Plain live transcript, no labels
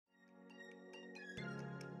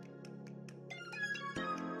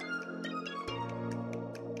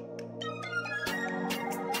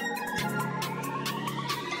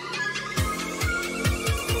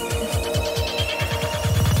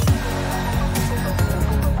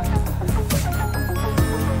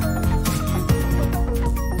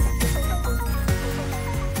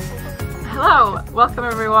welcome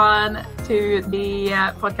everyone to the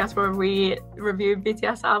podcast where we review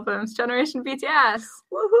BTS albums, Generation BTS.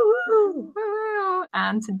 Woo-hoo-hoo. Woo.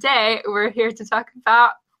 And today we're here to talk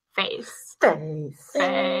about Face.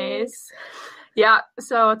 Yeah,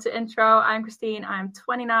 so to intro, I'm Christine, I'm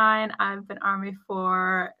 29, I've been ARMY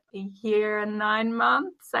for a year and 9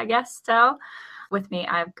 months, I guess still. With me,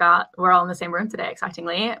 we're all in the same room today,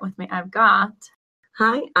 excitingly. With me, I've got...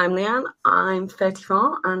 Hi, I'm Leanne. I'm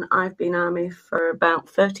 34 and I've been ARMY for about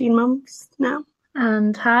 13 months now.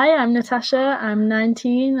 And hi, I'm Natasha. I'm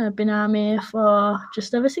 19. I've been ARMY for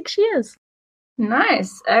just over 6 years.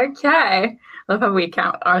 Nice. Okay. I love how we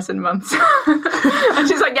count ours in months. And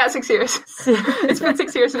she's like, yeah, 6 years. It's been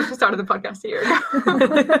 6 years since we started the podcast a year ago.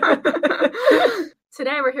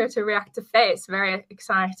 Today we're here to react to Face. Very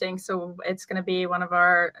exciting. So it's going to be one of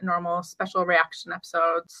our normal special reaction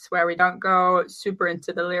episodes where we don't go super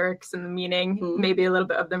into the lyrics and the meaning, maybe a little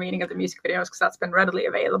bit of the meaning of the music videos because that's been readily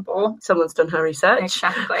available. Someone's done her research.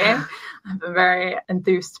 Exactly. I've been very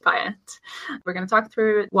enthused by it. We're going to talk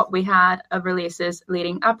through what we had of releases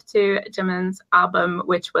leading up to Jimin's album,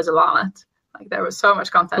 which was a lot. Like there was so much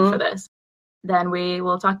content for this. Then we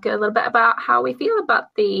will talk a little bit about how we feel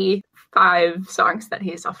about the 5 songs that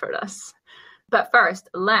he's offered us. But first,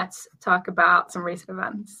 let's talk about some recent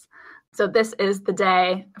events. So this is the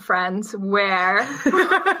day, friends, where...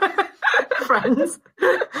 Friends?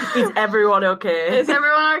 Is everyone okay? Is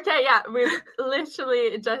everyone okay? Yeah, we've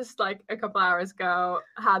literally just like a couple hours ago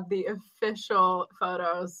had the official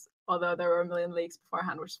photos, although there were a million leaks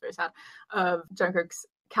beforehand, which is very sad, of Jungkook's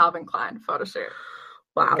Calvin Klein photo shoot.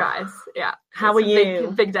 Wow. Guys, yeah. How are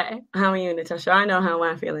you? Big day. How are you, Natasha? I know how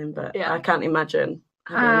we're feeling, but I can't imagine.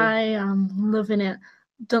 I am loving it.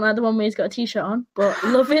 Don't like the one where he's got a t-shirt on, but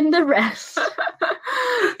loving the rest.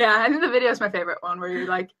 Yeah, I think the video is my favourite one where he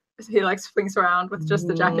swings around with just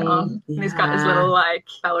the jacket on. And he's got his little like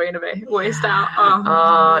ballerina waist out.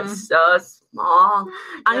 Oh, it's so small.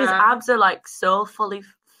 And his abs are like so fully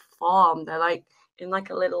formed. They're like in like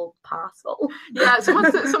a little parcel. Yeah,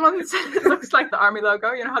 someone said it looks like the ARMY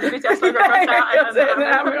logo. You know how the BTS logo goes out? The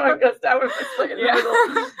ARMY logo goes down with the middle. Yeah,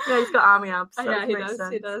 he's got ARMY abs. So yeah, he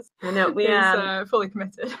does. I know, he's fully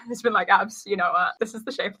committed. He's been like, abs, you know what? This is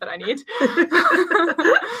the shape that I need.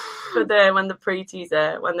 But then when the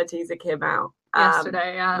teaser came out,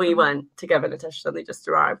 yesterday, we went together. Natasha only just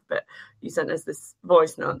arrived, but you sent us this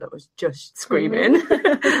voice note that was just screaming.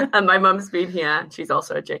 And my mum's been here. She's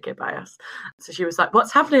also a JK bias. So she was like,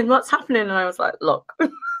 what's happening? And I was like, look.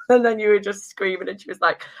 And then you were just screaming and she was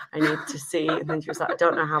like, I need to see. And then she was like, I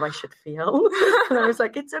don't know how I should feel. And I was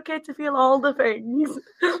like, it's okay to feel all the things.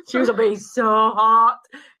 She was being so hot.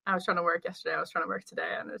 I was trying to work yesterday. I was trying to work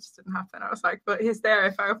today and it just didn't happen. I was like, but he's there.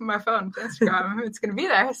 If I open my phone to Instagram, it's going to be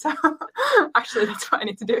there. So actually, that's what I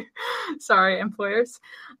need to do. Sorry, employers.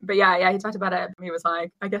 But yeah, he talked about it. He was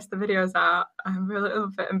like, I guess the video's out. I'm a little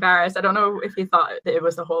bit embarrassed. I don't know if he thought that it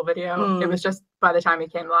was the whole video. It was just by the time he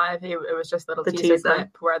came live, it was just a little teaser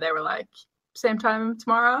clip where they were like, same time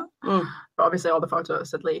tomorrow. But obviously all the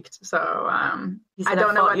photos had leaked. So I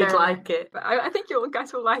don't know whether you'd like it. But I think you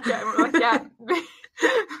guys will like it. And we're like, yeah.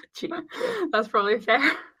 That's probably fair.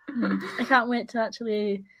 I can't wait to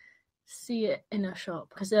actually see it in a shop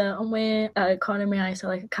because on my corner of my eye I saw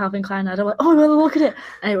like a Calvin Klein ad. I'm like, oh no, look at it,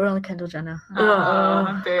 and it were on Kendall Jenner.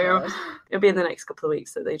 Boo. It'll be in the next couple of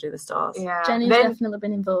weeks that they do the stars. Yeah, Jenny's definitely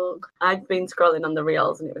been in vogue. I'd been scrolling on the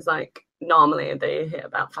reels and it was like normally they hit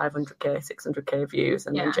about 500k 600k views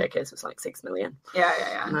and then JK's was like 6 million.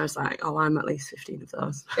 Yeah And I was like, oh, I'm at least 15 of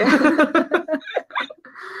those.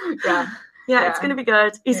 Yeah, it's going to be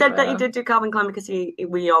good. He said that he did do Calvin Klein because we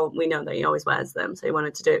know that he always wears them. So he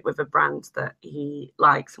wanted to do it with a brand that he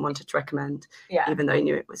likes and wanted to recommend. Yeah. Even though he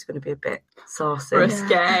knew it was going to be a bit saucy.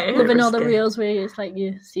 Risque. Loving all the reels where it's like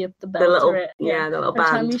you see up the belt. The little, or it. Yeah, the little band.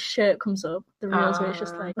 Every time his shirt comes up, the reels where it's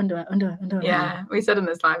just like underwear. Yeah, we said in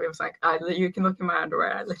this live, it was like, you can look in my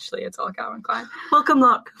underwear. Literally, it's all Calvin Klein. Welcome,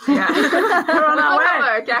 look. Yeah. We're on our way.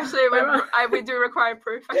 Look, actually, we do require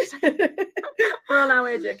proof. We're on our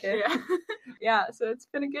way, JK. Yeah, so it's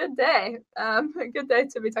been a good day. A good day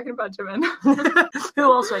to be talking about Jimin.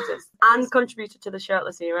 Who also exists and contributed to the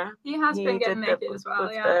shirtless era. He has been getting naked as well,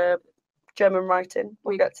 the German writing.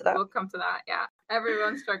 We'll get to that. We'll come to that, yeah.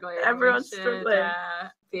 Everyone's struggling. Everyone's struggling.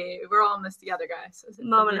 We're all in this together, guys.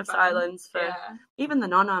 Moment of silence for even the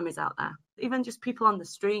non-armies out there. Even just people on the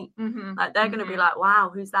street. Like they're going to be like, wow,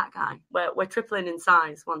 who's that guy? We're tripling in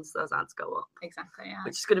size once those ads go up. Exactly, yeah.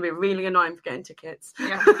 Which is going to be really annoying for getting tickets.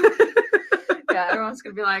 Yeah. Yeah, everyone's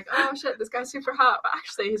going to be like, oh shit, this guy's super hot, but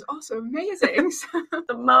actually he's also amazing.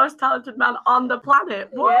 The most talented man on the planet.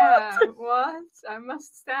 What? Yeah, what? I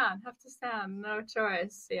must have to stand, no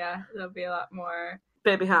choice. Yeah, there'll be a lot more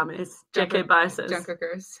Baby hammies, JK biases.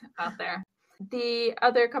 Jungkookers out there. The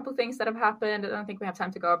other couple things that have happened, I don't think we have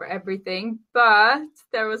time to go over everything, but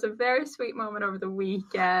there was a very sweet moment over the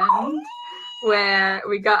weekend where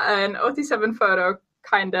we got an OT7 photo,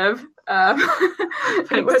 kind of.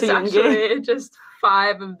 It was actually just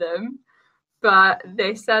 5 of them, but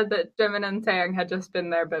they said that Jimin and Taeyang had just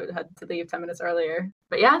been there but had to leave 10 minutes earlier.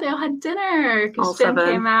 But yeah, they all had dinner because Jim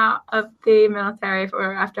came out of the military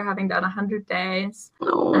after having done 100 days.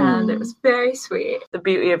 Oh. And it was very sweet. The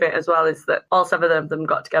beauty of it as well is that all 7 of them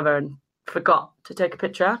got together and forgot to take a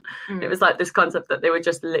picture. It was like this concept that they were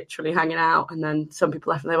just literally hanging out, and then some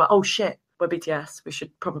people left and they were, oh shit, we're BTS. We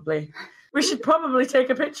should probably take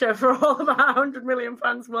a picture for all of our 100 million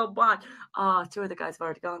fans worldwide. 2 of the guys have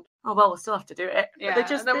already gone. Oh well, we'll still have to do it. Yeah,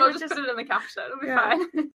 and then we'll just put it in the caption. It'll be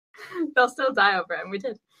fine. They'll still die over it, and we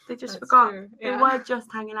did. They just forgot. Yeah. They were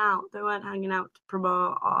just hanging out. They weren't hanging out to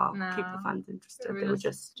promote or keep the fans interested. They were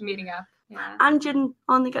just meeting up. Yeah. And Jin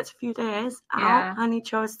only gets a few days out, and he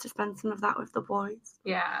chose to spend some of that with the boys.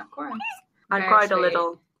 Yeah, of course. I cried a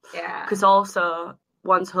little. Yeah. Because also,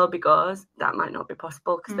 once Hobie goes, that might not be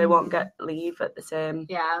possible because they won't get leave at the same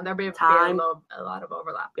and there'll be time. A lot of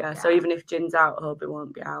overlap. Yeah, so even if Jin's out, Hobie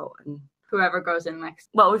won't be out. And whoever goes in next.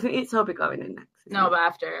 Well, it's Hobie going in next. No, but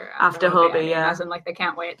after Hobie, yeah. As in, like, they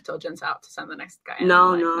can't wait until Jin's out to send the next guy in.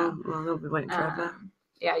 No. Well, they'll be waiting forever.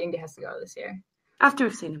 Yeah, Yoongi has to go this year. After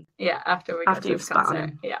we've seen him. Yeah, after you've spat on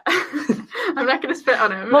him. Yeah. I'm not going to spit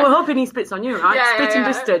on him. Well, we're hoping he spits on you, right? Yeah, Spitting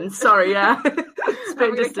distance. Sorry, yeah. I'm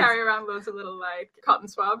going to carry around loads of little, like, cotton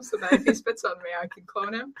swabs so that if he spits on me, I can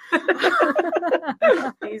clone him.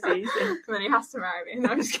 Easy. And then he has to marry me. No,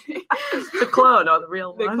 I'm just kidding. The clone or the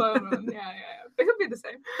real one? The clone one, yeah. They could be the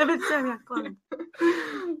same. They'll be the same, yeah, clone.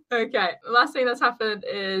 Okay, last thing that's happened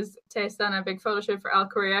is Tae's done a big photo shoot for Al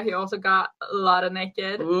Korea. He also got a lot of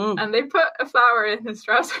naked. And they put a flower in his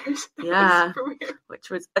trousers. Yeah. Super weird. Which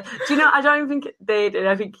was, do you know, I don't even think they did.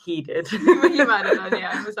 I think he did. He might have done,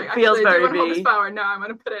 yeah. He was like, actually, feels do very you want to hold this flower? No, I'm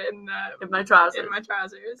going to put it in my trousers. In my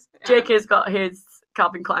trousers. Yeah. JK's got his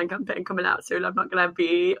Calvin Klein campaign coming out soon. I'm not going to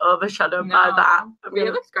be overshadowed by that. He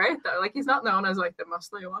looked great, though. Like, he's not known as, like, the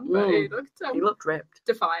muscly one, but he looked ripped.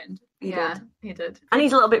 Defined. He did. And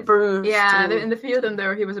he's a little bit bruised. Yeah, in the few of them,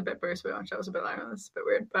 he was a bit bruised, which I was a bit like, oh, that's a bit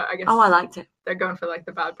weird. But I guess. Oh, I liked it. They're going for, like,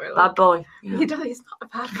 the bad boy look. Bad boy. Yeah. He's not a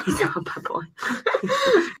bad boy. He's not a bad boy.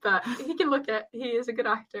 But he can look it. He is a good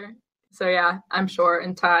actor. So, yeah, I'm sure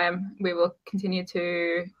in time we will continue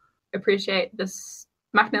to appreciate this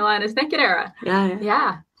Macmillan and his naked era.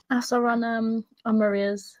 Yeah. I saw on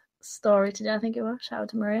Maria's story today, I think it was. Shout out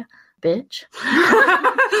to Maria. Bitch.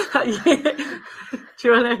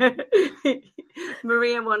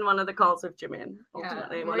 Maria won one of the calls with Jimin.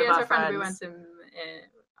 Ultimately, one of our friends.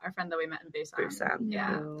 Our friend that we met in Busan.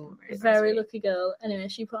 Yeah. Very lucky girl. Anyway,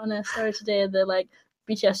 she put on her story today the like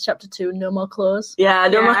BTS Chapter 2, No More Clothes. Yeah,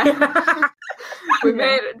 no more. We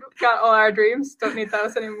got all our dreams. Don't need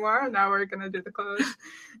those anymore. Now we're gonna do the clothes.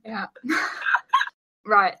 Yeah.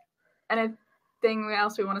 Right. Anything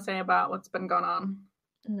else we want to say about what's been going on?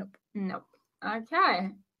 Nope. Okay.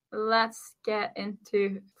 Let's get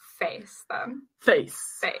into Face then. Face.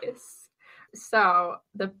 So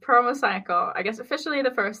the promo cycle, I guess officially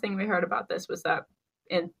the first thing we heard about this was that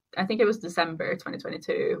I think it was December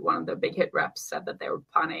 2022, one of the big hit reps said that they were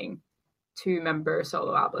planning 2-member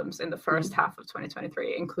solo albums in the first half of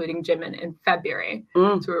 2023, including Jimin in February.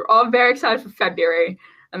 So we were all very excited for February.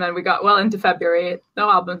 And then we got well into February, no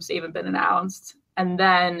albums even been announced. And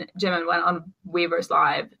then Jimin went on Weverse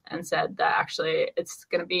Live and said that actually it's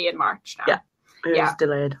going to be in March now. Yeah, it was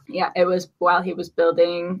delayed. Yeah, it was while he was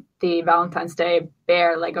building the Valentine's Day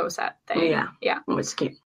bear Lego set thing. Yeah. It was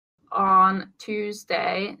cute. On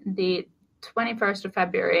Tuesday, the 21st of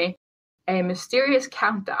February, a mysterious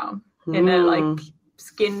countdown in a like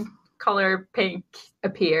skin color pink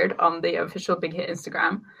appeared on the official Big Hit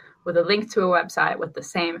Instagram with a link to a website with the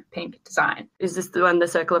same pink design. Is this when the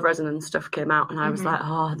Circle of Resonance stuff came out? And I was like,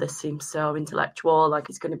 oh, this seems so intellectual. Like,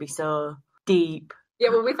 it's going to be so deep. Yeah,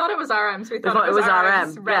 well, we thought it was RM, so we thought it was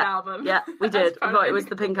RM's Red album. Yeah, we did. We thought it was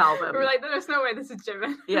the pink album. We were like, there's no way this is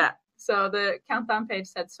Jimin. Yeah. So the countdown page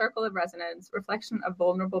said, Circle of Resonance, reflection of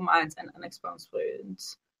vulnerable minds and unexposed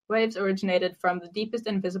wounds. Waves originated from the deepest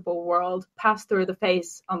invisible world, pass through the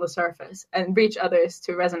face on the surface, and reach others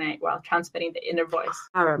to resonate while transmitting the inner voice.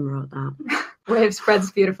 RM wrote that. Wave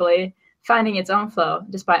spreads beautifully, finding its own flow,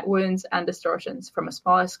 despite wounds and distortions from a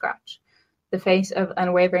smallest scratch. The face of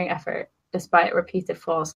unwavering effort, despite repeated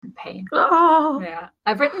falls and pain. Oh. Yeah.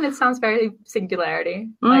 I've written it sounds very singularity,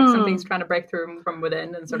 like something's trying to break through from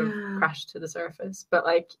within and sort of crash to the surface. But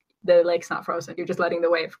like the lake's not frozen. You're just letting the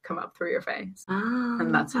wave come up through your face.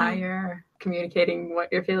 And that's how you're communicating what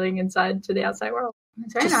you're feeling inside to the outside world.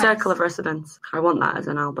 It's very Just nice. Circle of Resonance. I want that as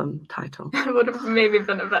an album title. It would have maybe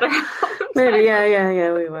been a better Maybe,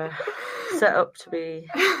 yeah, we were set up to be.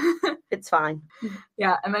 It's fine.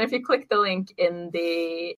 Yeah, and then if you click the link in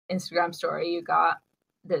the Instagram story, you got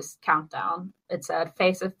this countdown. It said,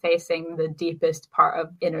 face of facing the deepest part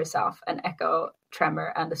of inner self, an echo,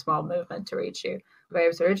 tremor, and a small movement to reach you.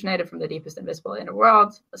 Waves originated from the deepest invisible inner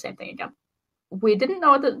world. The same thing again. We didn't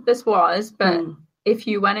know what this was, but if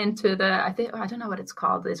you went into I don't know what it's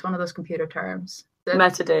called. It's one of those computer terms.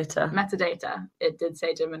 Metadata. It did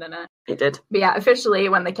say Jimin in it. It did. But yeah, officially,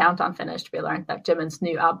 when the countdown finished, we learned that Jimin's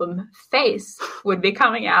new album, Face, would be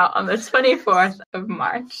coming out on the 24th of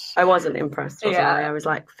March. I wasn't impressed, was I? I was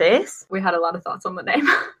like, Face? We had a lot of thoughts on the name.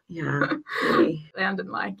 Yeah, really. Leanne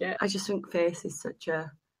didn't like it. I just think Face is such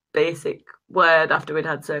a basic word after we'd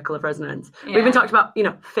had Circle of Resonance. We even talked about,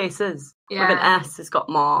 faces. With an S, it's got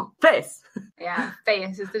more. Face. Yeah,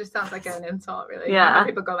 face. It just sounds like an insult, really. Yeah. How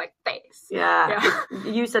people go like, face. Yeah.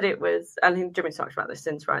 You said it was, and I think Jimmy's talked about this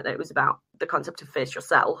since, right? That it was about the concept of face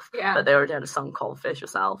yourself. Yeah. But they already had a song called Face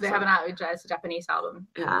Yourself. They have an out, it's a Japanese album.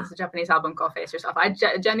 Yeah. It's a Japanese album called Face Yourself. I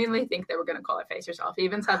genuinely think they were going to call it Face Yourself. He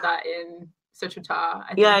even said that in Suchuta.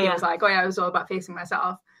 I think he was like, it was all about facing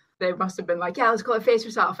myself. They must have been like, let's call it Face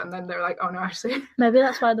Yourself. And then they're like, oh, no, actually. Maybe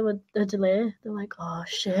that's why there was a delay. They're like, oh,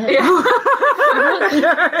 shit. Yeah.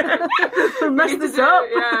 We messed this up.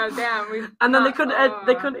 Yeah, damn. And then they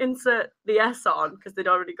couldn't insert the S on because they'd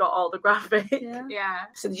already got all the graphics. Yeah.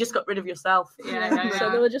 So they just got rid of yourself. Yeah.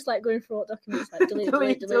 So they were just like going through all documents, like delete.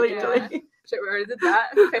 Shit, we already did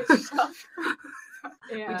that. Face Yourself.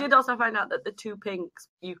 Yeah. We did also find out that the two pinks,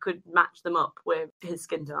 you could match them up with his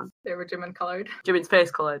skin tone. They were Jimin coloured. Jimin's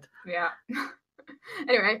face coloured. Yeah.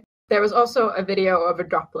 Anyway, there was also a video of a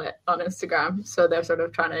droplet on Instagram. So they're sort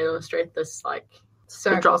of trying to illustrate this, like,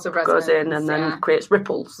 circles of resonance. Goes in and then creates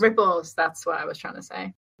ripples. Ripples, that's what I was trying to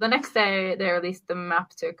say. The next day, they released the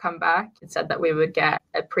map to come back. It said that we would get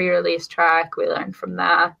a pre-release track. We learned from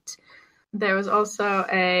that. There was also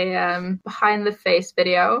a behind-the-face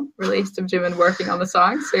video released of Jimin working on the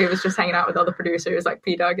song. So he was just hanging out with all the producers, like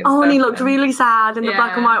P-Dog and stuff. And he looked really sad in the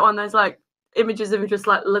black and white one. There's, like, images of him just,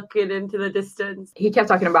 like, looking into the distance. He kept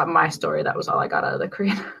talking about my story. That was all I got out of the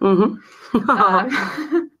Korean.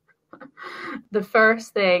 The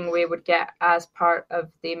first thing we would get as part of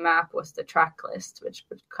the map was the track list, which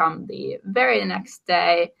would come the very next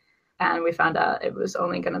day. And we found out it was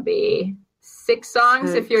only going to be 6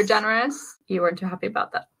 songs, if you're generous. You weren't too happy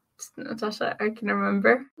about that, Natasha, I can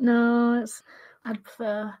remember. No, I'd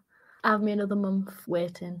prefer have me another month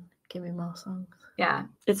waiting, give me more songs. Yeah.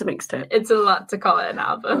 It's a mixtape. It's a lot to call it an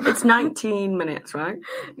album. It's 19 minutes, right?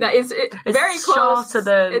 It's very close.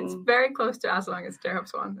 Than... It's very close to as long as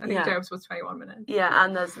J-Hope's one. I think J-Hope's was 21 minutes. Yeah,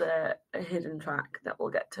 and there's a hidden track that we'll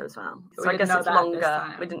get to as well. So I guess it's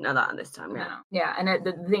longer. We didn't know that at this time, Yeah, and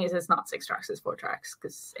the thing is, it's not 6 tracks, it's 4 tracks,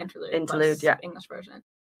 because interlude, English version.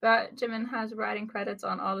 But Jimin has writing credits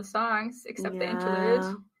on all the songs, except the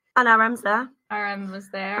interlude. And RM's there. RM was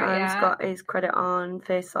there, RM's got his credit on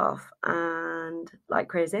Face Off and Like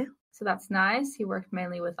Crazy. So that's nice. He worked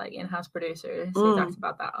mainly with like in-house producers. He talked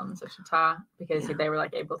about that on Suchuta because they were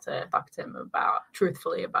like able to talk to him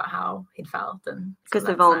truthfully about how he'd felt. And because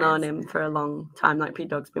they've all known him for a long time. Like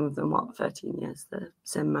P-Dog's been with them, 13 years, the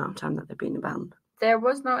same amount of time that they've been a band. There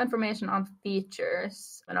was no information on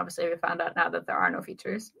features. And obviously we found out now that there are no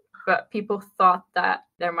features. But people thought that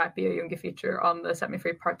there might be a Yoongi feature on the Set Me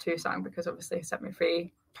Free Part 2 song because obviously Set Me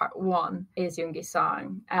Free Part 1 is Yoongi's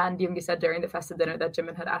song. And Yoongi said during the festive dinner that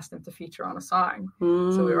Jimin had asked him to feature on a song.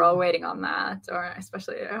 So we were all waiting on that, or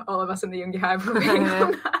especially all of us in the Yoongi Hive were waiting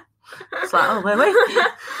on that. It's like, wait.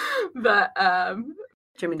 But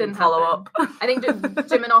Jimin didn't follow up. I think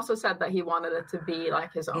Jimin also said that he wanted it to be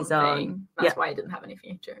like his own thing. That's why he didn't have any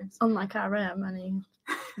features. Unlike RM, and he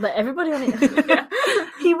let everybody on it.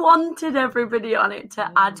 He wanted everybody on it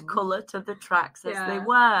to add colour to the tracks as they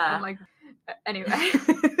were. And like, anyway,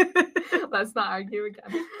 let's not argue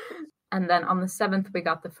again. And then on the 7th, we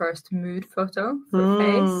got the first mood photo for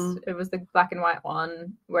Face. It was the black and white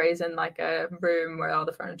one where he's in like a room where all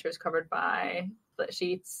the furniture is covered by split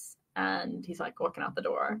sheets. And he's like walking out the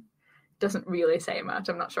door. Doesn't really say much.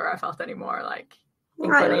 I'm not sure I felt any more like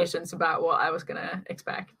inclinations about what I was gonna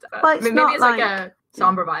expect. But well, maybe it's like a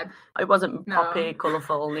somber vibe. It wasn't No. poppy,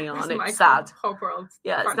 colourful, neon. It's It's like sad. Hope World.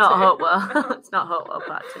 Yeah, it's Part not two. Hope World. It's not Hope World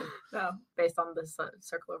Part 2. No, based on this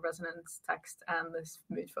circle of resonance text and this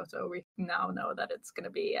mood photo, we now know that it's going to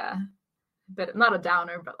be a bit, not a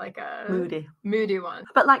downer, but like a moody one.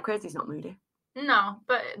 But Like Crazy's not moody. No,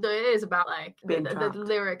 but it is about like the trapped.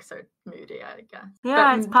 lyrics are moody, I guess.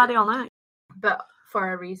 Yeah, but, it's party all night. But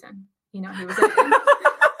for a reason, you know, he was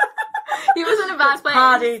he was in a bad place.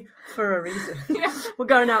 Party for a reason. Yeah. We're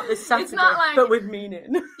going out this Saturday, It's not like, but with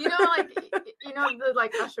meaning. You know, like the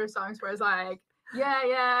like Usher songs where it's like,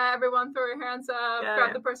 yeah, everyone throw your hands up,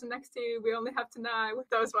 grab the person next to you, we only have tonight. With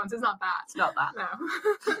those ones, it's not that. It's not that.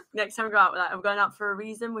 No. Next time we go out, are we going out for a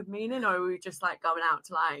reason with meaning, or are we just like going out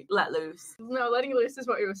to like let loose? No, letting loose is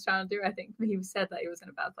what he was trying to do. I think he said that he was in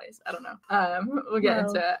a bad place. I don't know. We'll get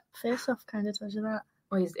into it. Face Off kind of tells you that.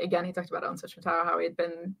 Well, he talked about it on Social Tower how he'd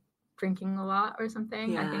been drinking a lot or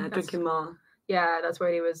something. Yeah, I think drinking more. Yeah, that's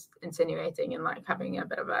what he was insinuating, and like having a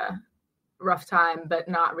bit of a rough time, but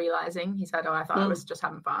not realizing. He said, I thought I was just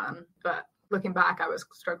having fun, but looking back I was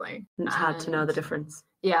struggling. It's hard to know the difference.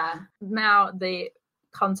 Yeah. Now the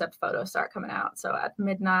concept photos start coming out. So at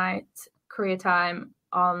midnight Korea time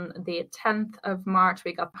on the 10th of March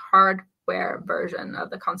we got the hardware version of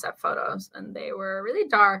the concept photos, and they were really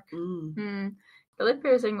dark. The lip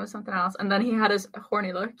piercing was something else, and then he had his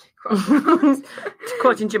horny look.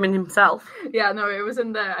 Quoting Jimin himself. Yeah, no, it was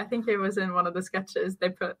I think it was in one of the sketches. They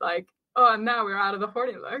put like, oh, and now we're out of the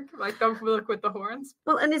horny look. Like, the look with the horns.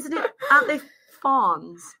 Well, and aren't they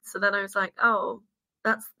fawns? So then I was like, oh,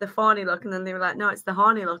 that's the fawny look. And then they were like, no, it's the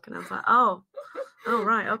horny look. And I was like, oh,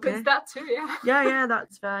 right, okay. It's that too, yeah. Yeah,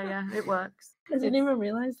 that's fair, yeah, it works. I didn't even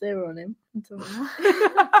realise they were on him until now.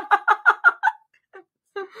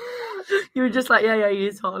 You were just like, yeah, he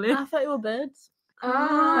is horny. I thought they were birds.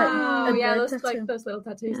 Oh, yeah, those tattoo. little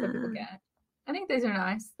tattoos that people get. I think these are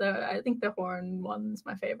nice. I think the horn one's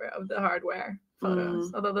my favourite of the hardware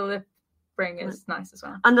photos. Although the lip ring is nice as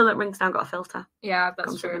well. And the lip ring's now got a filter. Yeah, that's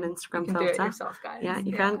Comes true. with an Instagram you can filter. do it yourself, guys. Yeah,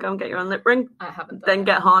 you can go and get your own lip ring. I haven't done Then it,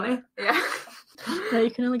 get horny. Yeah. No, you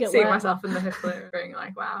can only get Seeing wet. myself in the hip lip ring,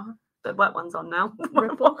 like, wow. The wet one's on now.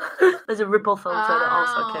 Ripple. There's a ripple filter that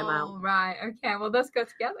also came out. Right, okay, well, those go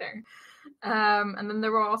together. And then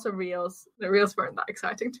there were also reels. The reels weren't that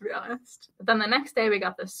exciting, to be honest. But then the next day we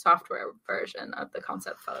got the software version of the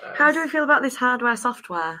concept photos. How do we feel about this hardware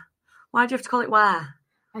software? Why do you have to call it wear?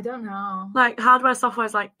 I don't know. Like, hardware software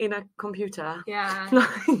is like in a computer. Yeah.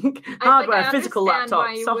 Like, hardware, I physical understand laptop,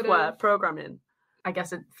 why you software, would've- programming. I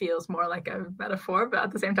guess it feels more like a metaphor, but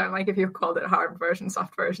at the same time, like if you called it hard version,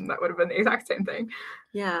 soft version, that would have been the exact same thing.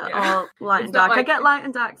 Yeah. Or light It's and not dark. I like- get light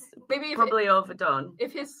and dark Maybe probably overdone.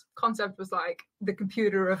 if his concept was like the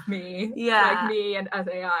computer of me, Yeah. like me and as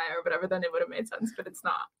AI or whatever, then it would have made sense, but it's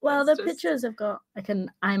not. Well, It's the just- pictures have got like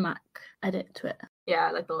an iMac edit to it.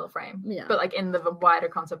 Yeah, like the little frame. Yeah. But like in the wider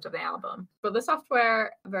concept of the album. But the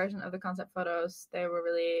software version of the concept photos, they were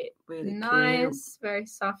really Really nice, very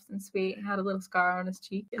soft and sweet. He had a little scar on his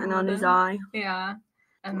cheek. And on his them. eye. Yeah.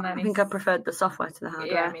 And then I think I preferred the software to the hardware.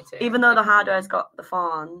 Yeah, me too. Even though the hardware's got the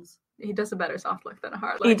fawns. He does a better soft look than a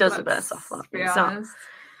hard look. He does a let's better soft look. be He's not- honest.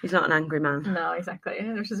 He's not an angry man. No, exactly.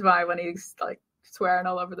 Which is why when he's like swearing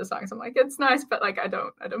all over the songs, I'm like, it's nice, but like I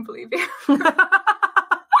don't believe you.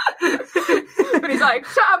 But he's like,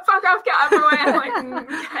 shut up, fuck off, get out of my way. I'm like,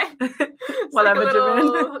 okay. It's Whatever, like a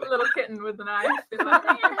Jimin. little kitten with a knife. He's like,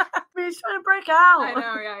 He's trying to break out. I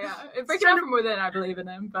know, yeah. If breaking out from within, I believe in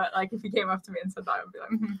him. But like, if he came up to me and said that, I would be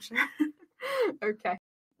like, sure. Okay.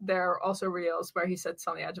 There are also reels where he sits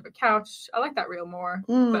on the edge of a couch. I like that reel more.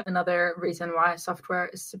 But another reason why software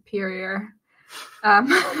is superior.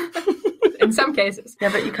 In some cases. Yeah,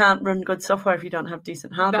 but you can't run good software if you don't have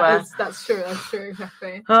decent hardware. That's true,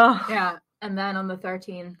 exactly. Oh. Yeah. And then on the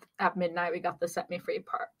 13th at midnight, we got the Set Me Free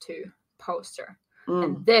Part 2 poster.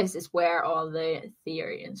 And this is where all the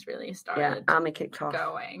theories really started Army kicked off.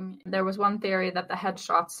 going. There was one theory that the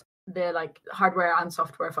headshots, the like hardware and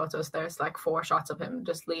software photos, there's like 4 shots of him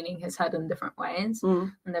just leaning his head in different ways.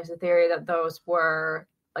 And there's a theory that those were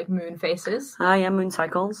like moon faces. Ah, yeah, moon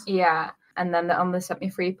cycles. Yeah. And then on the Set Me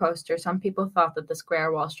Free poster, some people thought that the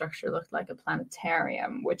square wall structure looked like a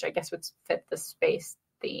planetarium, which I guess would fit the space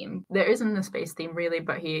theme. There isn't a space theme really,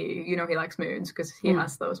 but he likes moons because he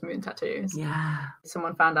has those moon tattoos. Yeah.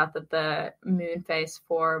 Someone found out that the moon face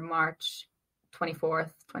for March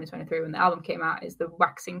 24th, 2023, when the album came out, is the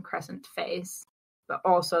waxing crescent face. but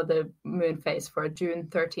also the moon phase for June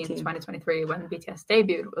 13th, 2023, when BTS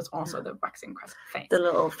debuted, was also the waxing crescent phase. The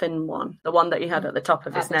little thin one, the one that he had at the top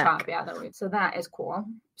of his neck. Top, yeah, so that is cool.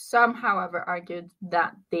 Some, however, argued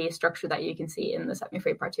that the structure that you can see in the Set Me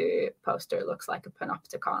Free Part 2 poster looks like a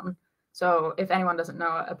panopticon. So if anyone doesn't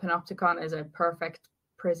know, a panopticon is a perfect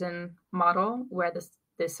prison model where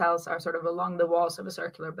the cells are sort of along the walls of a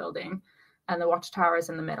circular building and the watchtower is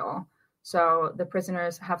in the middle. So the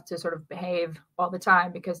prisoners have to sort of behave all the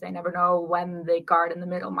time because they never know when the guard in the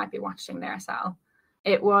middle might be watching their cell.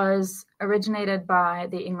 It was originated by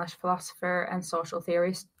the English philosopher and social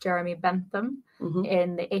theorist Jeremy Bentham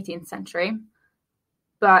in the 18th century,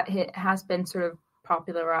 but it has been sort of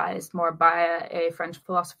popularized more by a French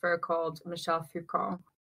philosopher called Michel Foucault.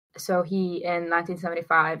 So in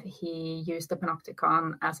 1975, he used the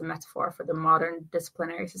panopticon as a metaphor for the modern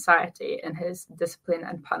disciplinary society in his Discipline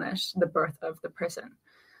and Punish, the Birth of the Prison.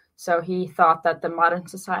 So he thought that the modern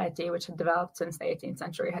society, which had developed since the 18th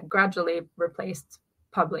century, had gradually replaced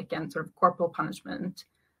public and sort of corporal punishment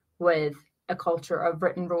with a culture of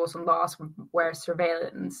written rules and laws where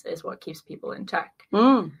surveillance is what keeps people in check.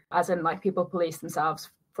 As in, like, people police themselves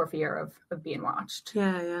for fear of being watched.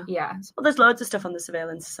 Yeah. Well, there's loads of stuff on the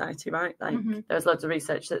surveillance society, right? Like, there's loads of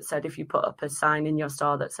research that said if you put up a sign in your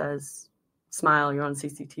store that says, smile, you're on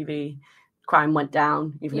CCTV, crime went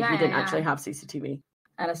down, even if you didn't actually have CCTV.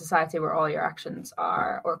 And a society where all your actions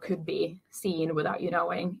are or could be seen without you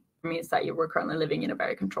knowing means that we're currently living in a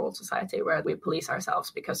very controlled society where we police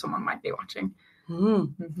ourselves because someone might be watching.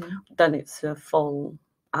 Then it's a full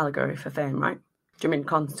allegory for fame, right? Jimin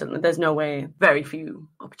constantly, there's no way, very few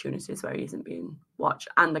opportunities where he isn't being watched,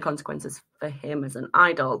 and the consequences for him as an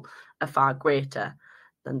idol are far greater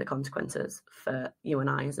than the consequences for you and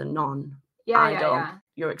I as a non-idol.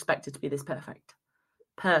 You're expected to be this perfect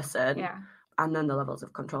person, and then the levels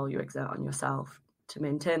of control you exert on yourself to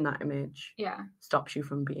maintain that image stops you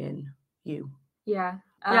from being you.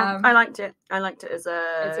 I liked it. I liked it as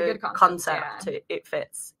it's a good concept. It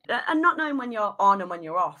fits. And not knowing when you're on and when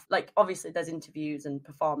you're off. Like, obviously there's interviews and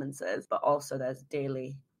performances, but also there's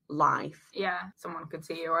daily life. Someone could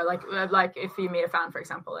see you, or like if you meet a fan, for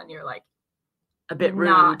example, and you're like a bit rude,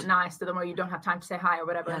 not nice to them, or you don't have time to say hi or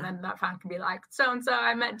whatever, and then that fan could be like, so and so,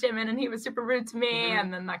 I met Jimin and he was super rude to me,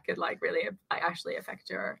 and then that could like really actually affect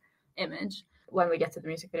your image. When we get to the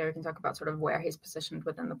music video, we can talk about sort of where he's positioned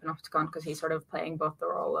within the panopticon, because he's sort of playing both the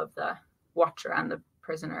role of the watcher and the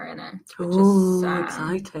prisoner in it, which is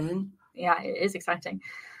exciting. Yeah, it is exciting.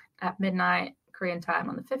 At midnight Korean time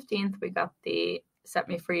on the 15th, we got the Set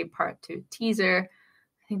Me Free Part 2 teaser.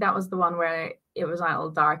 I think that was the one where it was a little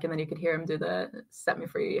dark and then you could hear him do the Set Me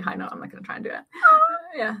Free high note. I'm not going to try and do it.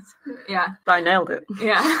 Yeah. I nailed it.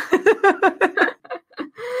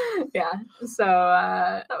 Yeah. So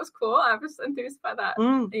that was cool. I was enthused by that.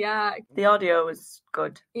 The audio was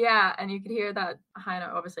good. And you could hear that high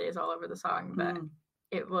note obviously is all over the song, but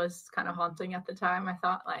it was kind of haunting at the time. I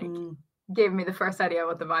thought gave me the first idea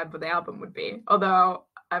what the vibe of the album would be, although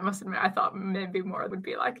I must admit I thought maybe more would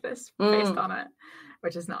be like this based on it,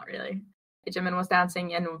 which is not really. Jimin was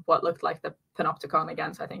dancing in what looked like the panopticon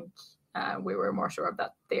again, so I think we were more sure of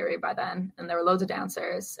that theory by then, and there were loads of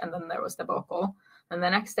dancers, and then there was the vocal. And the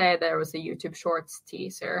next day, there was a YouTube Shorts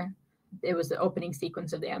teaser. It was the opening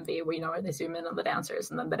sequence of the MV where, they zoom in on the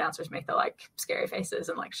dancers, and then the dancers make the, scary faces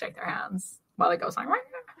and, shake their hands while it goes like,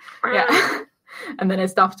 yeah. And then it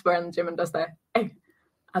stopped when Jimin does the, hey,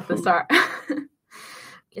 at the start.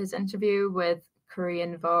 His interview with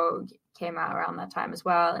Korean Vogue came out around that time as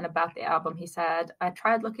well. And about the album, he said, I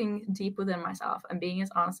tried looking deep within myself and being as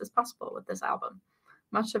honest as possible with this album.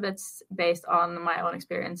 Much of it's based on my own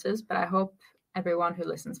experiences, but I hope everyone who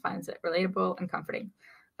listens finds it relatable and comforting.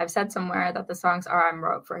 I've said somewhere that the songs RM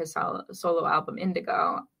wrote for his solo album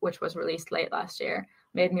Indigo, which was released late last year,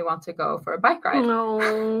 made me want to go for a bike ride. No.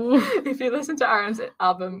 If you listen to RM's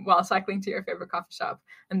album while cycling to your favorite coffee shop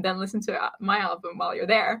and then listen to my album while you're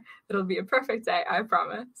there, it'll be a perfect day, I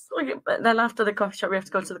promise. But then after the coffee shop, we have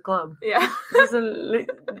to go to the club. Yeah.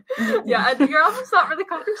 Yeah, your album's not really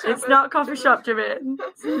coffee shop. It's not coffee shop, Jimin.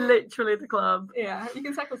 It's literally the club. Yeah, you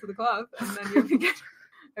can cycle to the club and then you'll be good.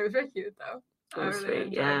 It was very cute, though. I really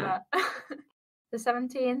enjoyed that. The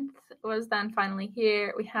 17th was then finally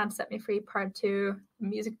here. We had Set Me Free Part 2,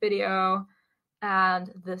 music video,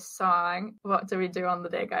 and the song. What did we do on the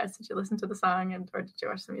day, guys? Did you listen to the song or did you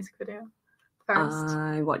watch the music video first?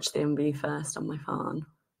 I watched the MV first on my phone.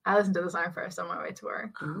 I listened to the song first on my way to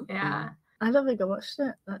work. Yeah. I don't think I watched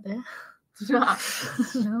it that day. No.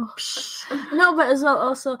 No, but as well,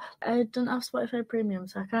 also, I don't have Spotify Premium,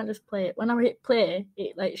 so I can't just play it. When I hit play,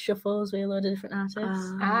 it like shuffles with a load of different artists.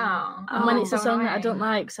 And when it's a song that I don't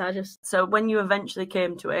like, so I just... So when you eventually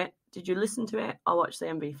came to it, did you listen to it or watch the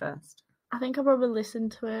MV first? I think I probably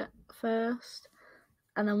listened to it first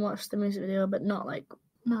and then watched the music video, but not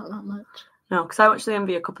that much. No, because I watched the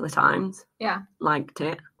MV a couple of times. Yeah. Liked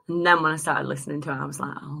it. And then when I started listening to it, I was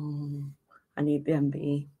like, oh, I need the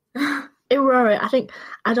MV. It were alright. I think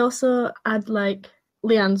I'd also add like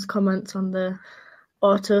Leanne's comments on the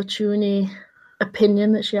auto-tuney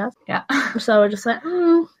opinion that she had. Yeah. So I was just like,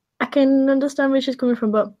 I can understand where she's coming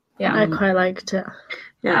from, but Yeah. I quite liked it.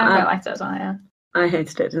 Yeah, I liked it as well, yeah. I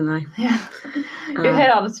hated it, didn't I? Yeah. You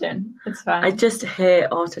hate autotune. It's fine. I just hate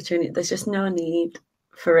autotune. There's just no need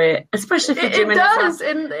for it, especially for Jimin. It does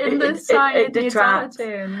in this song. It detracts.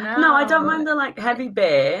 Autotune. No, I don't mind the like heavy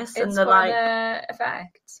bass and the like the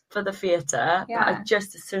effect for the theatre. Yeah. But I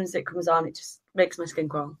just, as soon as it comes on, it just makes my skin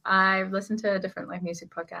crawl. I've listened to a different like music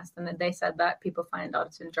podcast, and they said that people find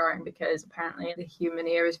autotune jarring because apparently the human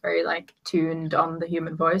ear is very like tuned on the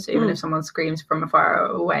human voice. So even if someone screams from afar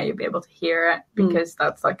away, you'll be able to hear it because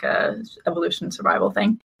that's like a evolution survival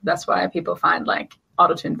thing. That's why people find like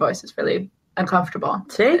autotuned voices really uncomfortable.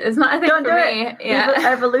 See, it's not a thing don't for do me. it. Yeah.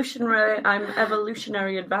 I'm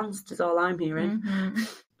evolutionary advanced is all I'm hearing. Mm-hmm.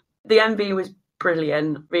 The MV was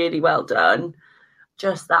brilliant, really well done.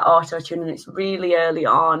 Just that auto tune, and it's really early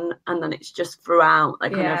on, and then it's just throughout,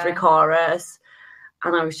 like on every chorus.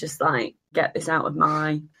 And I was just like, get this out of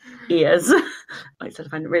my ears. Like I said, I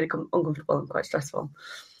find it really uncomfortable and quite stressful.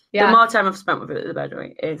 Yeah. The more time I've spent with it, the better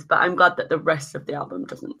it is. But I'm glad that the rest of the album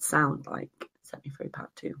doesn't sound like Set Me Free Part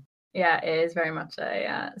 2. Yeah, it is very much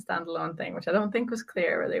a standalone thing, which I don't think was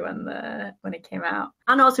clear really when it came out.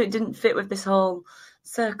 And also, it didn't fit with this whole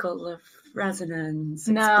circle of resonance,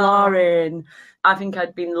 exploring. I think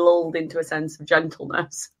I'd been lulled into a sense of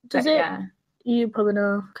gentleness. Does it? Yeah. You probably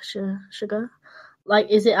know, because you're Sugar. Like,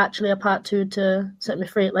 is it actually a part 2 to Set Me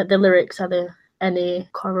Free? Like, the lyrics, are there any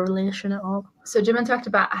correlation at all? So Jimin talked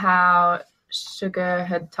about how Sugar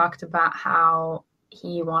had talked about how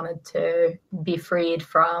he wanted to be freed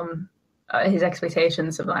from his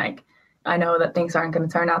expectations of like, I know that things aren't going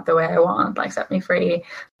to turn out the way I want, like set me free.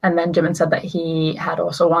 And then Jimin said that he had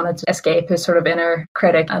also wanted to escape his sort of inner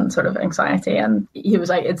critic and sort of anxiety. And he was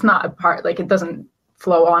like, it's not a part, like it doesn't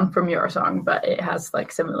flow on from your song, but it has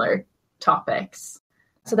like similar topics.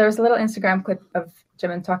 So there was a little Instagram clip of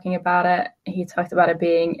Jimin talking about it. He talked about it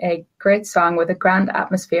being a great song with a grand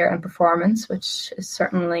atmosphere and performance, which is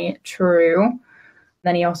certainly true.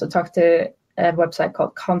 Then he also talked to a website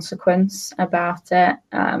called Consequence about it.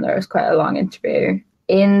 There was quite a long interview.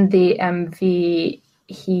 In the MV,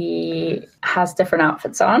 he has different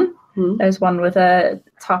outfits on. There's one with a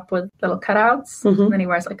top with little cutouts, and then he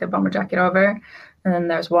wears like a bomber jacket over. And then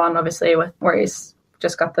there's one, obviously, where he's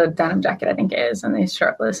just got the denim jacket, I think it is, and he's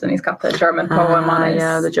shirtless, and he's got the German poem on his...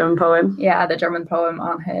 Yeah, the German poem. Yeah, the German poem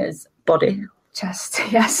on his... body. Chest,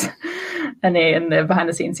 yes. And in the behind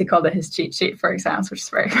the scenes, he called it his cheat sheet for exams, which is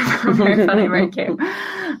very, very funny, very cute.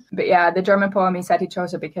 But yeah, the German poem, he said he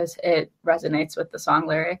chose it because it resonates with the song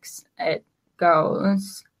lyrics. It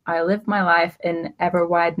goes, I live my life in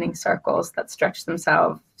ever-widening circles that stretch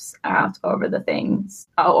themselves out over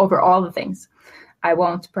all the things. I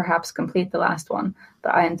won't perhaps complete the last one,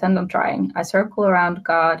 but I intend on trying. I circle around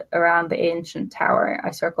God, around the ancient tower.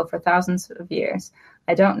 I circle for thousands of years.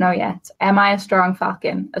 I don't know yet. Am I a strong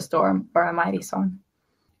falcon, a storm, or a mighty sun?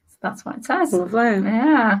 So that's what it says. Lovely.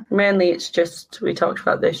 Yeah. Mainly it's just, we talked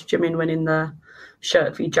about this, Jimin winning the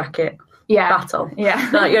shirt v jacket battle. Yeah.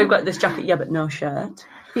 Like, you've got this jacket, yeah, but no shirt.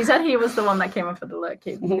 He said he was the one that came up with the look.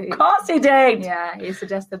 Of course he did. Yeah, he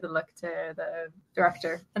suggested the look to the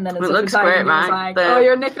director. And then it looks great, man. Like, oh,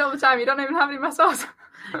 you're nicking all the time. You don't even have any muscles.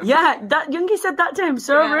 Yeah, that Youngie said that to him.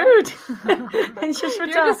 So rude. And just you're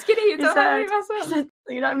just skinny. You don't have any muscles.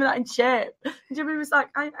 You're not even that in shape. And Jimmy was like,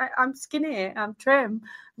 I'm skinny. I'm trim.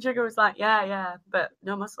 And Sugar was like, yeah, but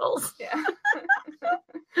no muscles. Yeah.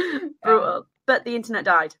 Brutal. But the internet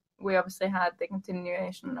died. We obviously had the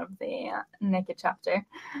continuation of the naked chapter.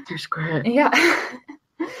 It's great. Yeah.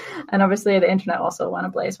 And obviously the internet also went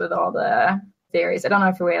ablaze with all the theories. I don't know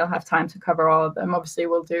if we'll have time to cover all of them. Obviously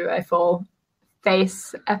we'll do a full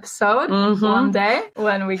Face episode one day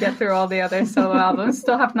when we get through all the other solo albums.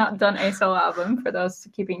 Still have not done a solo album for those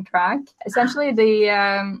keeping track. Essentially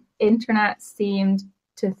the internet seemed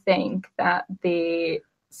to think that the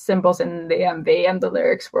symbols in the MV and the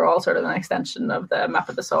lyrics were all sort of an extension of the Map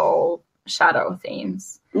of the Soul shadow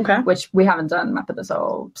themes. Okay. Which we haven't done Map of the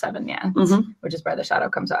Soul 7 yet, which is where the shadow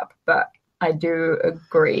comes up. But I do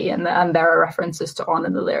agree. And there are references to On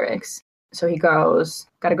in the lyrics. So he goes,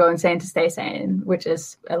 "Gotta go insane to stay sane," which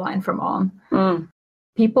is a line from On.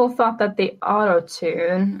 People thought that the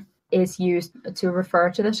autotune is used to refer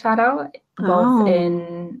to the shadow, both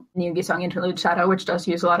in Yoongi's song Interlude Shadow, which does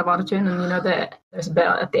use a lot of autotune, and you know that there's a bit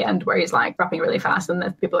at the end where he's like rapping really fast, and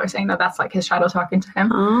that people are saying that that's like his shadow talking to him.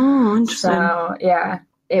 Oh, interesting. So yeah,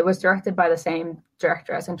 it was directed by the same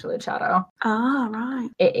director as Interlude Shadow. Ah, right.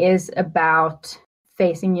 It is about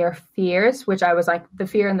facing your fears, which I was like, the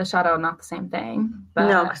fear and the shadow are not the same thing. But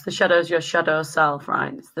no, because the shadow is your shadow self,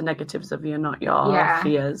 right? It's the negatives of you, not your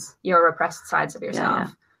fears. Your repressed sides of yourself.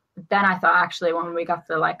 Yeah. Then I thought, actually, when we got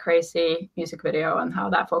the like crazy music video and how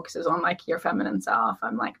that focuses on like your feminine self,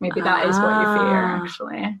 I'm like, maybe that is what you fear,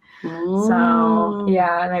 actually. So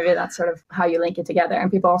yeah, maybe that's sort of how you link it together.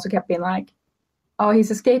 And people also kept being like, oh,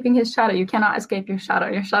 he's escaping his shadow. You cannot escape your shadow.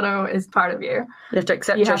 Your shadow is part of you. You have to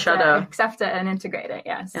accept your shadow. Accept it and integrate it,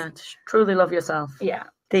 yes. Yeah, to truly love yourself. Yeah.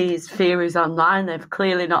 These theories online, they've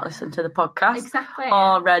clearly not listened to the podcast. Exactly.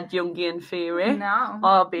 Or read Jungian theory. No.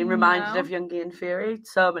 Or been reminded of Jungian theory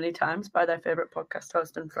so many times by their favourite podcast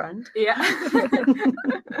host and friend. Yeah.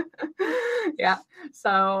 Yeah.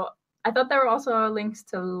 So I thought there were also links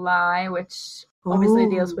to Lie, which obviously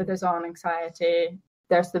deals with his own anxiety.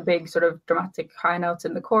 There's the big sort of dramatic high notes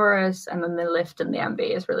in the chorus, and then the lift in the MV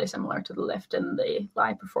is really similar to the lift in the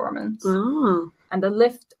live performance. And the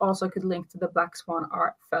lift also could link to the Black Swan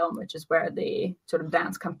art film, which is where the sort of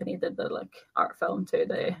dance company did the like art film to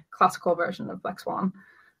the classical version of Black Swan.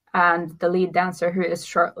 And the lead dancer, who is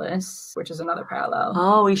shirtless, which is another parallel.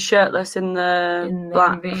 Oh, he's shirtless in the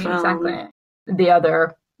Black MV, film. exactly. The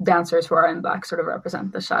other dancers who are in black sort of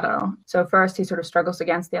represent the shadow. So first he sort of struggles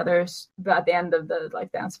against the others, but at the end of the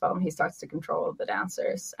like dance film he starts to control the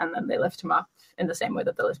dancers, and then they lift him up in the same way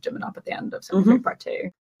that they lift Jimin up at the end of 73 Part 2.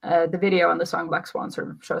 The video on the song Black Swan sort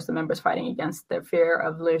of shows the members fighting against their fear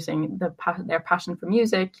of losing their passion for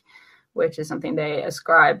music, which is something they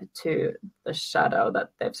ascribe to the shadow that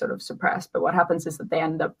they've sort of suppressed. But what happens is that they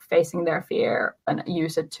end up facing their fear and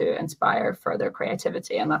use it to inspire further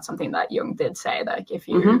creativity. And that's something that Jung did say, that if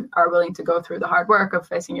you are willing to go through the hard work of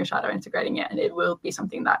facing your shadow, integrating it, and it will be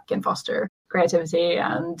something that can foster creativity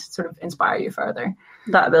and sort of inspire you further.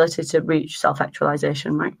 That ability to reach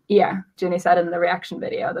self-actualization, right? Yeah. Ginny said in the reaction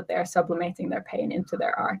video that they're sublimating their pain into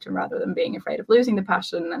their art, and rather than being afraid of losing the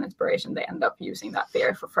passion and inspiration, they end up using that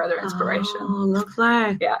fear for further inspiration. Oh,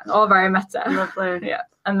 lovely. Yeah, all very meta. Lovely. Yeah.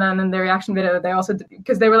 And then in the reaction video, they also,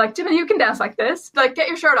 because they were like, Jimin, you can dance like this. Like, get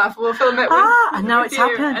your shirt off. We'll film it with and now it's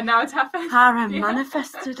happened. And now it's happened. Harem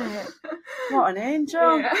manifested it. What an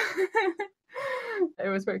angel. Yeah. It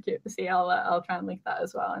was very cute to see. I'll try and link that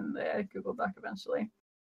as well in the Google Doc eventually.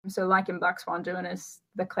 So like in Black Swan, Jimin is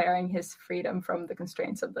declaring his freedom from the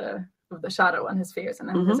constraints of the shadow and his fears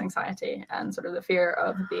and his anxiety, and sort of the fear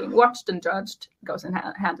of being watched and judged goes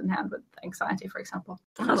hand in hand with anxiety, for example.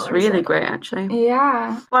 That's really great, actually.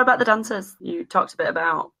 Yeah. What about the dancers? You talked a bit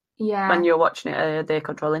about when you're watching it. Are they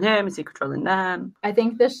controlling him? Is he controlling them? I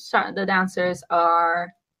think the dancers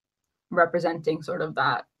are representing sort of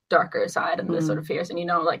that darker side and the sort of fears, and you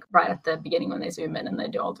know, like right at the beginning when they zoom in and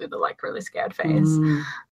they all do the like really scared face,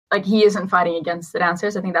 like he isn't fighting against the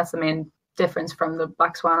dancers. I think that's the main difference from the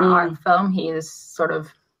Black Swan art film. He is sort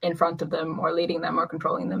of in front of them or leading them or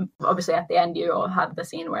controlling them. Obviously at the end you all have the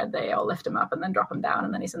scene where they all lift him up and then drop him down,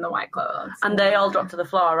 and then he's in the white clothes and they all drop to the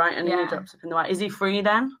floor, right? And he drops up in the white. Is he free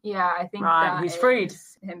then? Yeah, I think he's freed.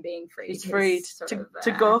 Him being freed. He's freed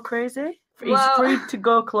to go crazy. He's free to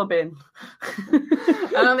go clubbing. I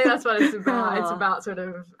don't think that's what it's about. It's about sort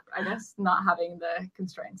of, I guess, not having the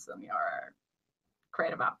constraints on your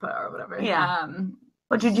creative output or whatever. Yeah.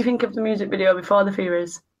 What did you think of the music video before the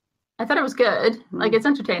theories? I thought it was good. Like, it's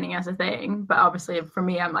entertaining as a thing, but obviously for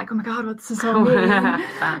me, I'm like, oh my god, what's this all mean?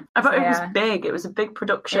 I thought it was big. It was a big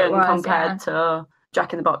production compared to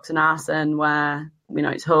Jack in the Box and Arson, where, you know,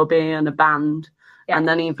 it's Hobie and a band, and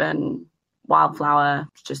then even Wildflower,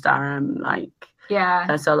 it's just RM, like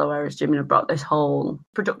a solo, whereas Jimin have brought this whole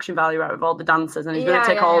production value out of all the dancers, and he's going to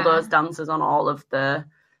take all those dancers on all of the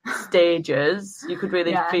stages. You could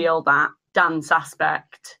really feel that dance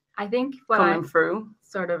aspect. I think what coming through.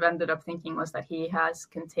 Sort of ended up thinking was that he has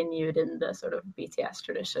continued in the sort of BTS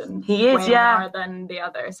tradition. He is, way more than the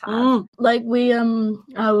others have. Like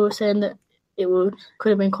I was saying that it could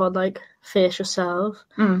have been called like Face Yourself,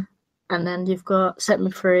 and then you've got Set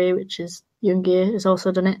Me Free, which is Yoongi has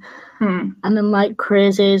also done it, and then like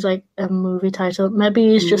Crazy is like a movie title. Maybe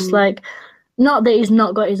he's just like, not that he's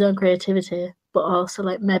not got his own creativity, but also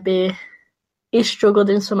like maybe he struggled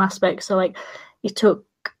in some aspects. So like he took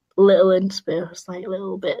little inspirations, like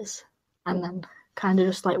little bits and then kind of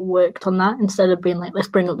just like worked on that instead of being like, let's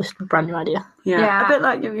bring up this brand new idea. Yeah. A bit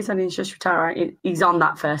like you said, he's just retired, right? He's on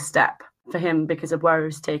that first step for him because of where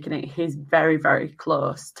he's taking it. He's very, very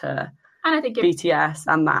close to BTS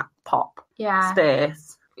and that pop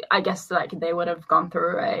space. I guess like they would have gone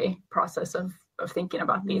through a process of thinking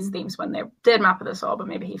about these themes when they did Map of the Soul, but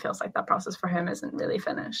maybe he feels like that process for him isn't really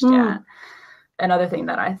finished yet. Another thing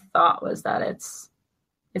that I thought was that it's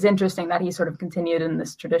interesting that he sort of continued in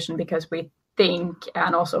this tradition, because we think,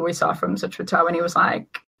 and also we saw from Suchwita when he was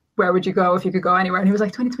like, where would you go if you could go anywhere? And he was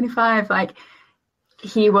like, 2025. Like,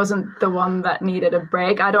 he wasn't the one that needed a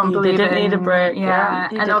break. I don't believe didn't need a break. Yeah.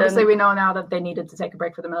 And obviously we know now that they needed to take a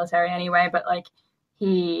break for the military anyway, but like,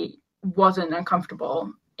 he wasn't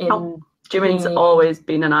uncomfortable in Jimin's always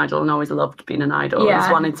been an idol and always loved being an idol. He's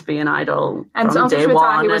wanted to be an idol and from day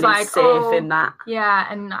one, he was like, safe in that. Yeah,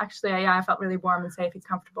 and actually, I felt really warm and safe. He's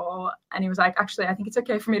comfortable, and he was like, actually, I think it's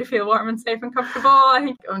okay for me to feel warm and safe and comfortable. I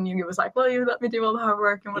think Yoongi was like, well, you let me do all the hard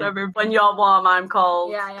work and whatever. When you're warm, I'm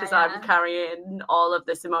cold because I'm carrying all of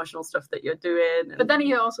this emotional stuff that you're doing. But then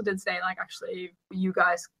he also did say, like, actually, you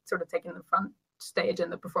guys sort of taking the front stage in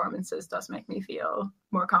the performances does make me feel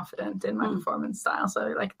more confident in my performance style. So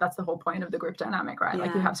like that's the whole point of the group dynamic, right?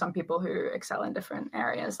 Like you have some people who excel in different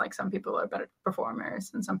areas, like some people are better performers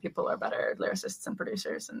and some people are better lyricists and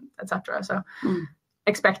producers and etc. So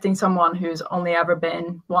expecting someone who's only ever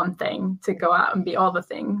been one thing to go out and be all the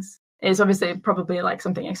things is obviously probably like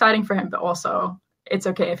something exciting for him, but also it's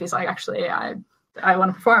okay if he's like, actually I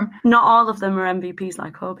want to perform. Not all of them are MVPs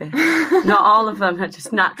like Hobie. Not all of them are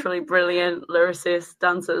just naturally brilliant lyricists,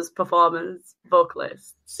 dancers, performers,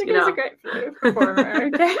 vocalists. He's a great performer.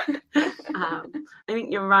 Okay. I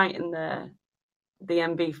think you're right in the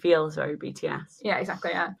MV feels very BTS. Yeah,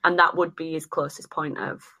 exactly. Yeah, and that would be his closest point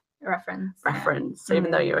of reference. So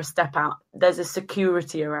even though you're a step out, there's a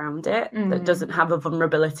security around it that doesn't have a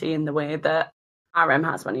vulnerability in the way that RM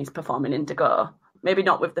has when he's performing Indigo. Maybe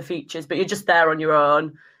not with the features, but you're just there on your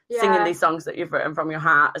own, singing these songs that you've written from your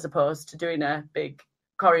heart, as opposed to doing a big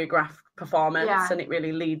choreographed performance. And it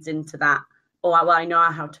really leads into that, I know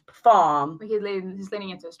how to perform. He's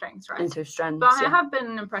leaning into his strengths, right? Into his strengths, But I have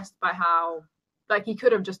been impressed by how, like, he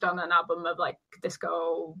could have just done an album of, like,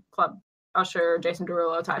 disco, club, Usher, Jason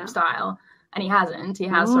Derulo type style, and he hasn't. He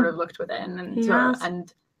has sort of looked within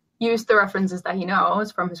and used the references that he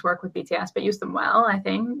knows from his work with BTS, but used them well, I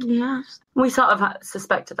think. Yes. We sort of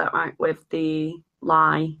suspected that, right, with the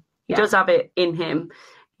Lie. He does have it in him.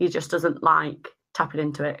 He just doesn't like tapping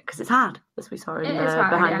into it because it's hard, as we saw in the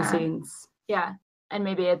behind the scenes. Yeah. And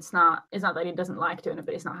maybe it's not that he doesn't like doing it,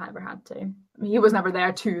 but he's not ever had to. I mean, he was never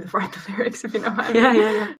there to write the lyrics, if you know what I mean.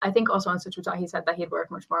 Yeah. I think also on Suchwita, he said that he'd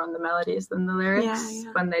worked much more on the melodies than the lyrics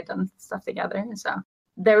when they'd done stuff together. So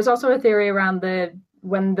there was also a theory around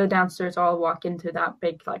when the dancers all walk into that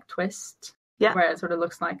big like twist, where it sort of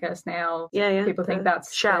looks like a snail. People think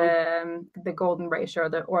that's the golden ratio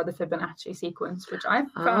or the Fibonacci sequence, which I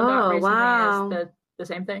found out recently is the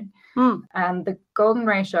same thing. And the golden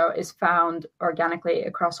ratio is found organically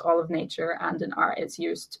across all of nature, and in art it's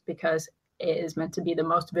used because it is meant to be the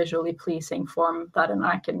most visually pleasing form that an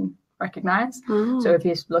eye can recognize. So if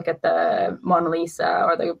you look at the Mona Lisa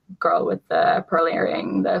or the girl with the pearl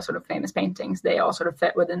earring, the sort of famous paintings, they all sort of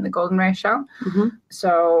fit within the golden ratio.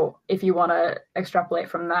 So if you want to extrapolate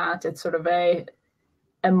from that, it's sort of a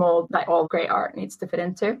mold that all great art needs to fit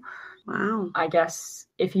into. Wow. I guess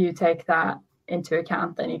if you take that into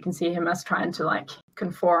account, then you can see him as trying to like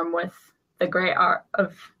conform with the great art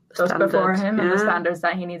of those before him and the standards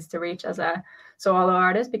that he needs to reach as a solo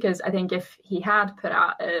artist. Because I think if he had put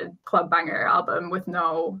out a club banger album with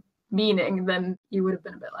no meaning, then you would have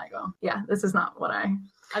been a bit like, oh yeah, this is not what I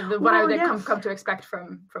would come to expect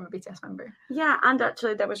from a BTS member. Yeah, and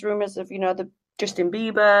actually there was rumours of, the Justin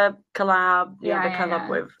Bieber collab, the collab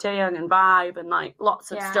with Taeyong and Vibe, and like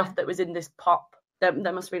lots of stuff that was in this pop. There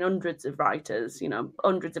must have been hundreds of writers,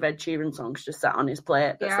 hundreds of Ed Sheeran songs just sat on his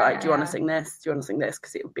plate. That's do you want to sing this? Do you want to sing this?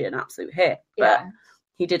 Because it would be an absolute hit. But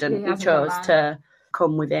he didn't. He chose to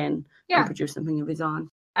come within and produce something of his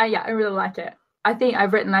own. I really like it. I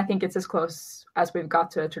think it's as close as we've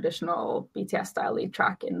got to a traditional BTS style lead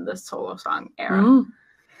track in the solo song era.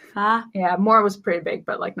 Yeah, More was pretty big,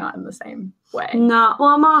 but like not in the same way. No,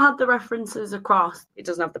 well, More had the references across. It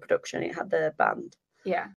doesn't have the production. It had the band.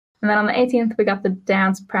 Yeah. And then on the 18th, we got the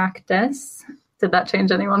dance practice. Did that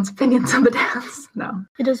change anyone's opinions on the dance? No.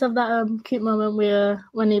 He does have that cute moment where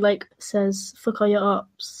when he like says "fuck all your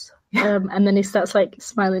ops," and then he starts like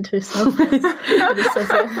smiling to himself. He says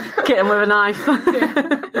it. Get him with a knife.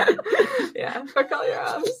 Yeah, fuck all your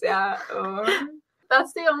ops. Yeah.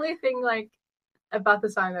 That's the only thing. Like, about the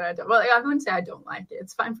song that I don't. Well, I wouldn't say I don't like it.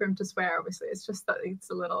 It's fine for him to swear. Obviously, it's just that it's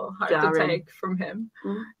a little hard to take from him.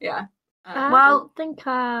 Yeah. I don't think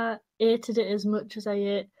I hated it as much as I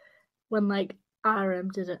ate when like RM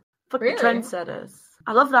did it. Fucking really? Trendsetters.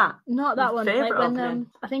 I love that. Not that one. Like when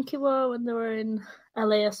I think it was when they were in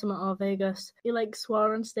LA or something, or Vegas. He like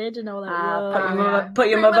swore on stage and they were like, put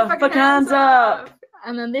your motherfucking hands up.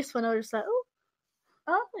 And then this one I was just like,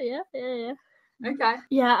 oh yeah. Okay.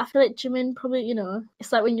 Yeah, I feel like Jimin probably, you know,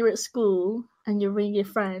 it's like when you're at school and you're with your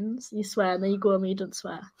friends, you swear, and then you go home and you don't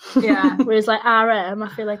swear. Yeah. Whereas like RM, I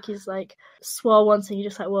feel like he's like swore once and you're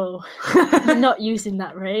just like, whoa, you're not using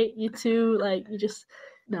that, right? You two, like, you just,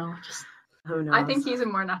 no, just. Who knows? I think he's a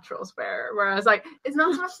more natural swearer, whereas like it's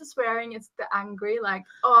not so much the swearing, it's the angry, like,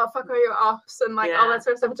 oh fuck all your ops and like all that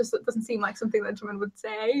sort of stuff. It just doesn't seem like something that Jimin would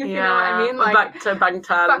say, if you know what I mean? Like, back to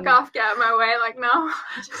Bangtan. Fuck off, get out of my way. Like, no.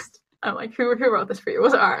 I'm like, who wrote this for you?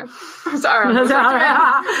 Was it RM? Was it RM?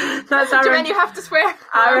 That's RM. Jimin, you have to swear.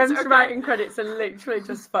 RM's writing credits are literally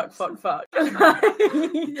just fuck.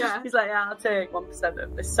 Yeah. He's like, yeah, I'll take 1%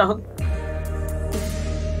 of this song.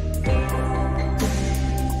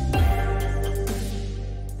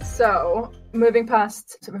 So, moving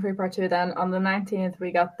past Super Free Part 2 then, on the 19th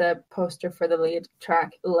we got the poster for the lead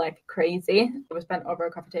track, Like Crazy. It was bent over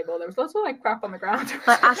a coffee table. There was lots of like crap on the ground.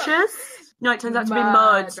 Like ashes? No, it turns out to be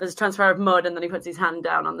mud. There's a transfer of mud and then he puts his hand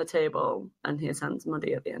down on the table and his hand's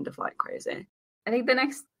muddy at the end of Like Crazy. I think the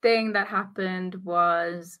next thing that happened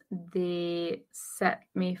was the Set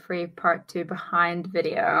Me Free Part 2 behind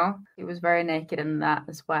video. He was very naked in that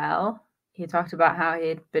as well. He talked about how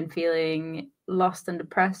he'd been feeling lost and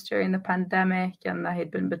depressed during the pandemic and that he'd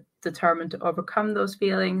been determined to overcome those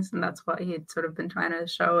feelings, and that's what he'd sort of been trying to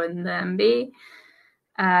show in the MV.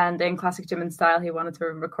 And in classic Jimin style, he wanted to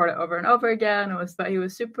record it over and over again. It was that he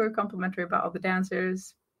was super complimentary about all the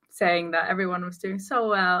dancers, saying that everyone was doing so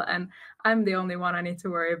well and I'm the only one I need to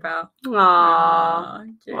worry about. Aww,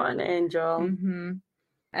 what an angel. Mm-hmm.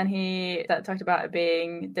 And he talked about it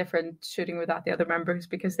being different shooting without the other members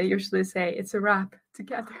because they usually say it's a wrap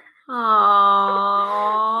together.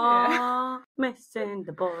 Aww. Yeah. Missing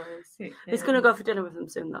the boys. Yeah. He's going to go for dinner with them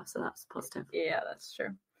soon though, so that's positive. Yeah, that's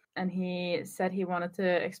true. And he said he wanted to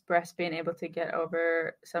express being able to get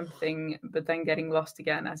over something but then getting lost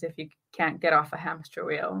again, as if you can't get off a hamster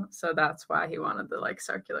wheel. So that's why he wanted the like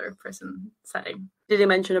circular prison setting. Did he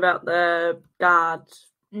mention about the guard?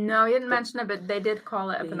 No, he didn't mention it, but they did call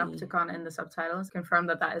it a panopticon in the subtitles, confirm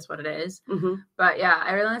that is what it is. Mm-hmm. But yeah,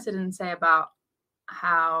 I realized it didn't say about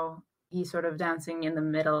how he's sort of dancing in the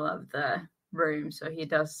middle of the room. So he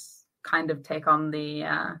does kind of take on the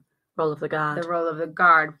role of the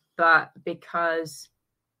guard. But because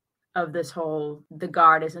of this whole, the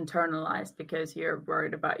guard is internalized because you're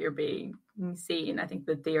worried about your being seen. I think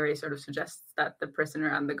the theory sort of suggests that the prisoner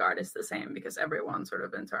and the guard is the same because everyone sort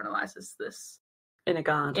of internalizes this. In a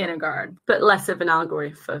guard. But less of an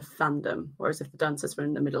allegory for fandom, whereas if the dancers were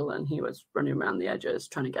in the middle and he was running around the edges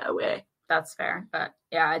trying to get away. That's fair. But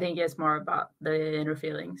yeah, I think it's more about the inner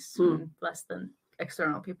feelings, less than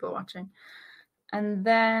external people watching. And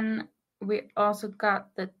then we also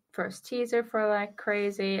got the first teaser for Like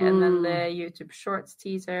Crazy and then the YouTube Shorts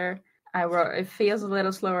teaser. I wrote, it feels a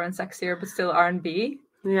little slower and sexier, but still R&B.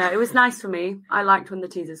 Yeah, it was nice for me. I liked when the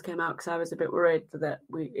teasers came out because I was a bit worried that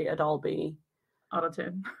it'd all be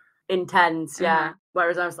autotune. Intense, yeah. Mm-hmm.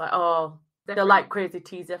 Whereas I was like, the Like Crazy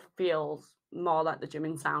teaser feels more like the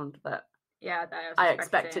Jimin sound that I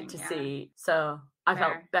expected to see. So I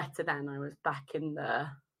felt better then. I was back in the...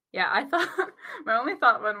 Yeah, I thought, my only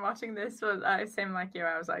thought when watching this was, same like you,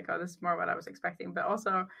 I was like, oh, this is more what I was expecting. But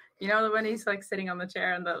also, you know, when he's like sitting on the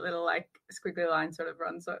chair and that little like squiggly line sort of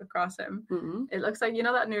runs across him, it looks like, you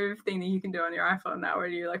know, that new thing that you can do on your iPhone now where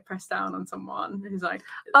you like press down on someone who's like,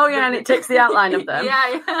 oh yeah, and it takes the outline of them.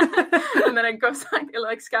 yeah. And then it goes like, it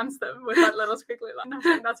like scans them with that little squiggly line. I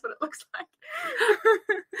think that's what it looks like.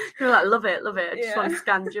 You're like, love it. I just want to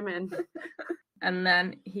scan Jimin. And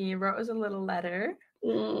then he wrote us a little letter.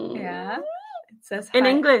 Yeah, it says in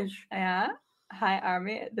English. Yeah, hi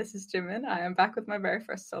Army, this is Jimin. I am back with my very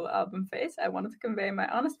first solo album, Face. I wanted to convey my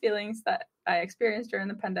honest feelings that I experienced during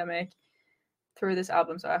the pandemic through this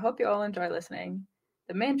album, so I hope you all enjoy listening.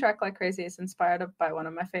 The main track, Like Crazy, is inspired by one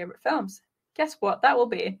of my favorite films. Guess what that will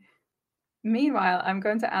be? Meanwhile, I'm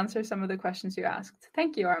going to answer some of the questions you asked.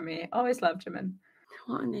 Thank you, Army. Always love Jimin.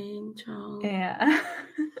 What an angel. Yeah.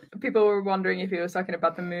 People were wondering if he was talking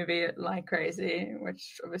about the movie Like Crazy,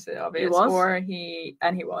 which obviously obvious. He was. Or he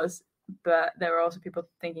was. But there were also people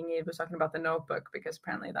thinking he was talking about The Notebook, because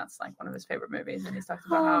apparently that's like one of his favorite movies, and he's talked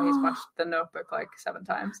about how he's watched The Notebook like 7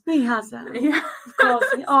 times. He hasn't. Yeah, Of course.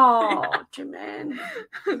 Jimin.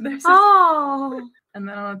 And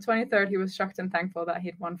then on the 23rd, he was shocked and thankful that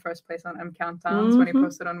he'd won first place on M Countdowns when he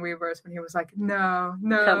posted on Weverse, when he was like, no,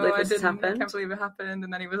 I can't believe it happened.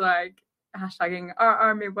 And then he was like, hashtagging our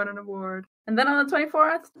army won an award. And then on the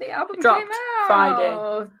 24th, the album dropped came out.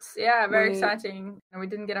 Friday. Yeah, very exciting. And we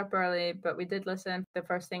didn't get up early, but we did listen. The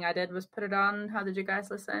first thing I did was put it on. How did you guys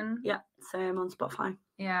listen? Yeah, same on Spotify.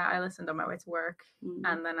 Yeah, I listened on my way to work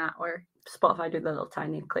and then at work. Spotify do the little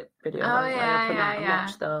tiny clip video. And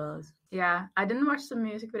watch those. Yeah, I didn't watch the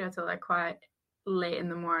music video till like quite late in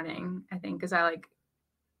the morning, I think, because I like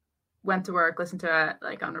went to work, listened to it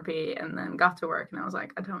like on repeat, and then got to work, and I was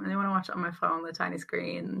like, I don't really want to watch it on my phone, the tiny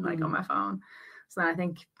screen, like on my phone. So then I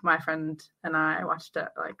think my friend and I watched it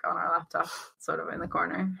like on our laptop, sort of in the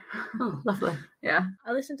corner. Oh, lovely. Yeah.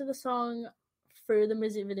 I listened to the song through the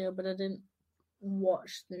music video, but I didn't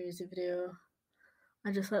watch the music video.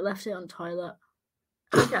 I just like left it on toilet.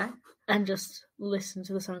 Okay. And just listen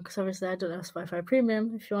to the song, because obviously I don't have Spotify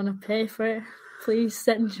Premium. If you want to pay for it, please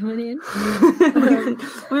send your money in.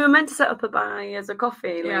 We were meant to set up a buy as a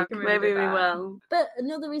coffee. Yeah, maybe we will. But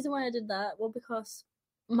another reason why I did that was because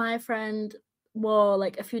my friend wore,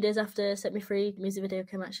 like, a few days after Set Me Free music video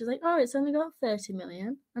came out, she's like, oh, it's only got 30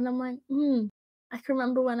 million. And I'm like, I can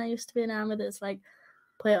remember when I used to be in army that's like,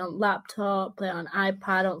 play it on laptop, play it on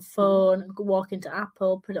iPad, on phone, walk into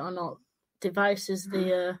Apple, put it on all devices,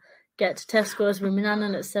 get to Tesco's with my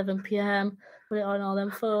nan at 7 p.m, put it on all them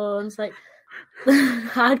phones, like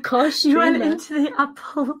hardcore streamer. You went into the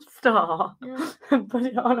Apple store and put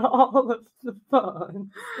it on all of the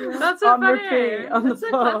phones. Yeah. That's so on funny. repeat on That's the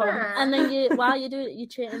so phone. clever. And then while you do it, you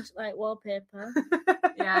change like wallpaper.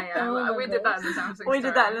 Yeah. We did that in the Samsung store. We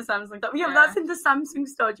did that in the Samsung store. Yeah, that's in the Samsung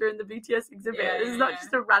store during the BTS exhibit. It's not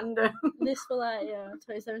just a random. This for like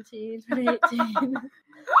 2017, 2018.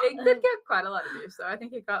 It did get quite a lot of views, so I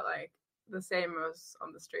think it got like the same as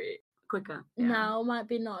on the street. Quicker. Yeah. Now might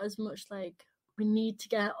be not as much, like we need to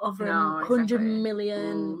get over 100 exactly.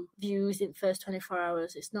 million views in the first 24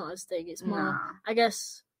 hours. It's not as big. It's more, I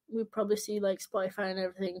guess we probably see like Spotify and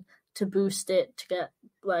everything to boost it, to get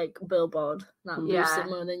like Billboard, that boosts it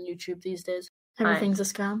more than YouTube these days. Everything's a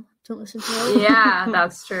scam. Don't listen to it. Yeah,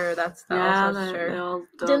 that's true. That's also true. They all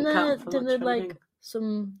didn't they like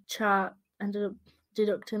some chart ended up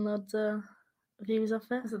deducting loads of views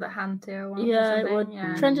off it? Is it the hand tail one? Yeah, it was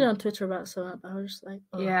trending on Twitter about something, but I was just like,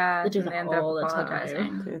 they do that all the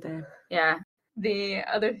time. Yeah. The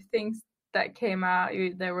other things that came out,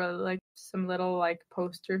 there were like some little like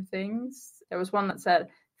poster things. There was one that said,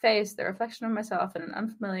 face the reflection of myself in an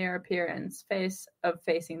unfamiliar appearance, face of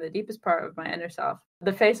facing the deepest part of my inner self,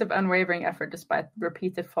 the face of unwavering effort despite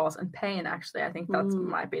repeated falls and pain. Actually, I think that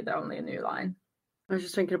might be the only new line. I was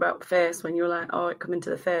just thinking about face when you were like, oh, it come into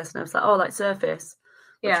the face, and I was like, oh, like surface,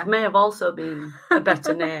 which yeah, may have also been a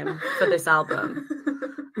better name for this album.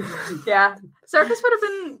 Yeah, surface would have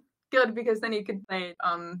been good, because then you could play it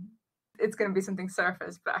on, it's going to be something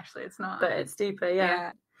surface, but actually it's not. But it's deeper,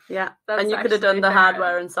 yeah. That's and you could have done the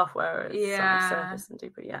hardware and software as surface and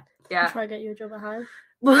deeper, I'll try to get you a job at Hive.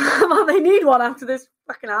 Well, they need one after this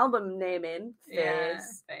fucking album naming.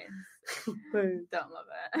 Face. Don't love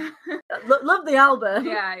it. Love the album.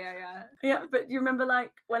 Yeah, but you remember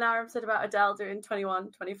like when Aaron said about Adele doing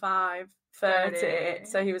 21, 25, 30,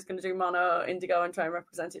 so he was going to do mono, indigo, and try and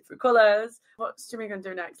represent it through colours. What's Jimmy going to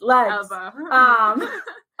do next? Legs, arm,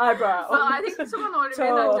 eyebrow. Well, I think someone already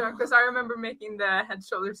made that joke, because I remember making the head,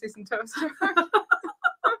 shoulders, face and toes joke.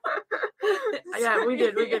 Yeah, we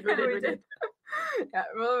did. Yeah,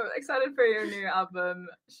 well, excited for your new album,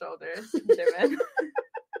 Shoulders, Jimin.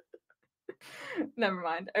 Never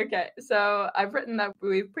mind. Okay, so I've written that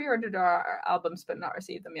we pre-ordered our albums but not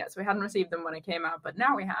received them yet. So we hadn't received them when it came out, but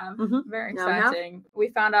now we have. Very exciting. We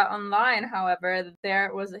found out online, however, that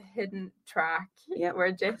there was a hidden track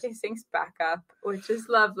where JK sings backup, which is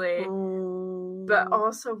lovely. But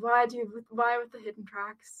also, why with the hidden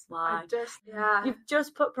tracks? Why? Yeah. You've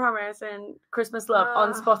just put Promise and Christmas Love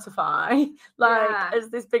on Spotify, as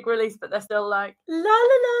this big release, but they're still like, la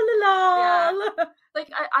la la la la. Yeah. Like,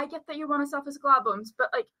 I get that you want to sell physical albums, but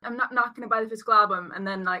like, I'm not going to buy the physical album and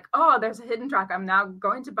then like, oh, there's a hidden track, I'm now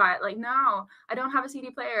going to buy it. Like, no, I don't have a CD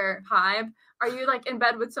player. Hive, are you like in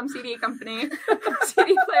bed with some CD company,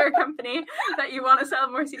 CD player company, that you want to sell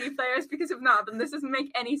more CD players? Because if not, then this doesn't make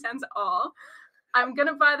any sense at all. I'm going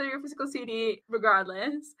to buy your physical CD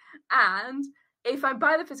regardless. And if I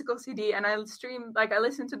buy the physical CD and I stream, like I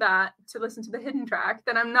listen to that to listen to the hidden track,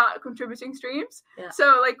 then I'm not contributing streams. Yeah.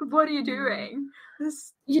 So like, what are you doing?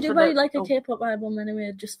 You do buy like a K-pop album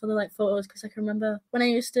anyway, just for the like photos, because I can remember when I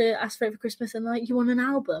used to ask for it for Christmas and like, you want an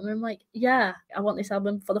album? And I'm like, yeah, I want this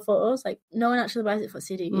album for the photos. Like, no one actually buys it for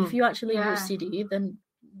CD. If you actually use CD, then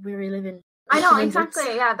we really live in. I know,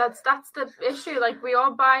 exactly. Yeah, that's the issue. Like, we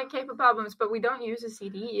all buy K-pop albums, but we don't use a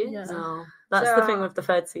CD. Yeah. No, that's the thing with the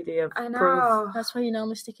third CD of I know. Proof. That's why you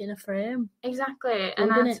normally stick it in a frame. Exactly,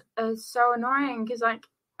 and that's so annoying because like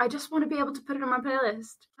I just want to be able to put it on my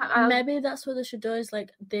playlist. Maybe that's what they should do. Is like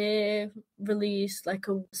they release like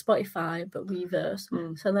a Spotify but reverse.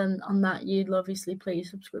 So then on that you'd obviously play your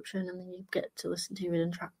subscription and then you get to listen to your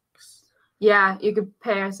hidden tracks. Yeah, you could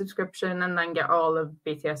pay a subscription and then get all of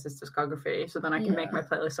BTS's discography. So then I can make my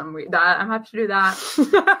playlist on that. I'm happy to do that.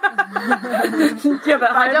 Yeah,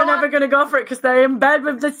 but I'm never going to go for it because they're in bed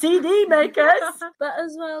with the CD makers. But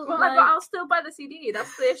as well, but I'll still buy the CD.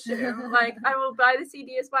 That's the issue. Like, I will buy the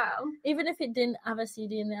CD as well. Even if it didn't have a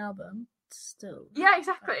CD in the album, still. Yeah,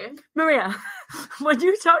 exactly. Maria, when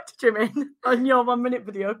you talk to Jimin on your 1 minute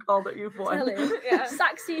video call that you've won,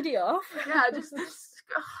 sack CD off. Yeah, just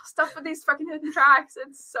stuff with these fucking hidden tracks.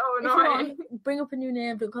 It's so annoying. Bring up a new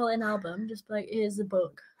name, but call it an album. Just be like, here's the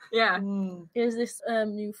book. Yeah. Here's this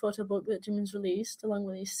new photo book that Jimin's released, along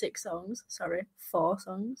with these 4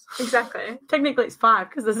 songs. Exactly. Technically, it's 5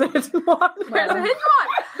 because there's a hidden one. There's a hidden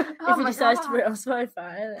one. If he decides to put it on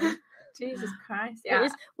Spotify, then. Jesus Christ. Yeah.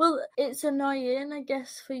 It's annoying, I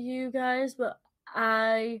guess, for you guys, but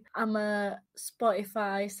I am a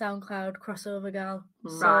Spotify, SoundCloud crossover gal.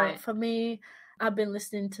 Right. So for me, I've been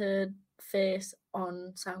listening to Face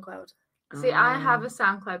on SoundCloud. See, I have a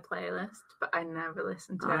SoundCloud playlist, but I never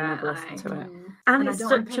listen to it. I never listen to it. And it's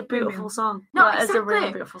such a beautiful song. No, exactly. It's a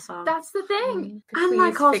really beautiful song. That's the thing. And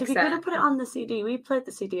like, also, if you're going to put it on the CD, we played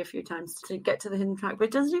the CD a few times to get to the hidden track, but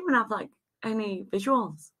it doesn't even have like any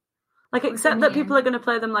visuals. Like, except that people are going to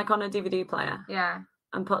play them like on a DVD player. Yeah.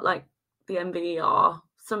 And put like the MV or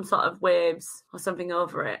some sort of waves or something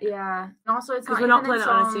over it. Yeah. And also, it's because we're not playing it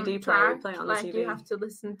on a CD player, we're playing it on the CD. You have to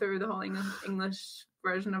listen through the whole English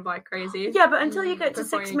version of like crazy. Yeah, but until you get to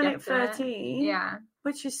 6 minute 13. Yeah.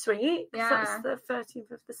 Which is sweet. Yeah. That's the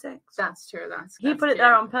 13th of the 6th. That's true. He put it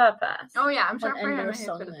there on purpose. Oh, yeah. I'm sure for him English he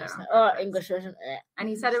song put it there. Oh, English version. And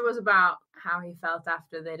he said it was about how he felt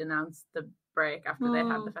after they'd announced the break, after they'd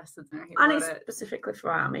had the Festa dinner. And it's specifically for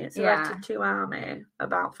Army. It's related to Army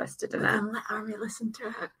about Festa dinner. Let Army listen to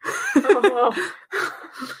it.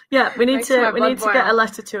 Yeah, we need to get a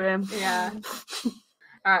letter to him. Yeah.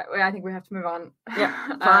 All right, well, I think we have to move on.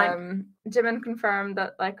 Yeah, fine. Jimin confirmed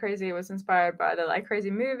that Like Crazy was inspired by the Like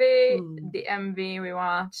Crazy movie. The MV we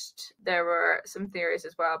watched, there were some theories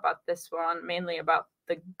as well about this one, mainly about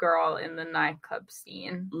the girl in the nightclub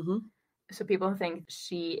scene. So people think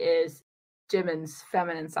she is Jimin's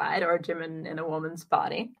feminine side or Jimin in a woman's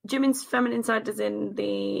body. Jimin's feminine side is in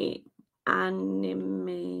the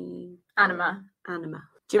anima.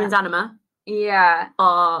 Jimin's anima. Yeah.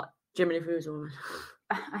 Or Jimin if he was a woman.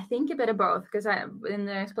 I think a bit of both, because in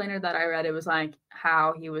the explainer that I read, it was like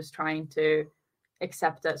how he was trying to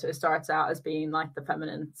accept it. So it starts out as being like the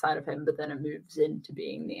feminine side of him, but then it moves into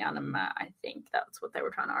being the anima. I think that's what they were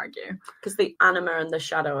trying to argue. Because the anima and the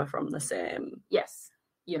shadow are from the same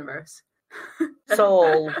universe.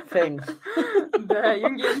 Soul thing. The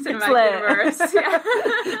Jungian cinematic universe.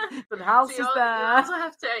 Yeah. The house is there. You also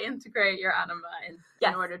have to integrate your anima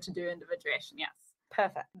in order to do individuation, yes.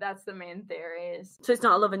 Perfect. That's the main theory. So it's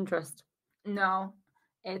not a love interest? No.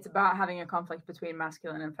 It's about having a conflict between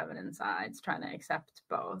masculine and feminine sides, trying to accept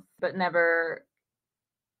both, but never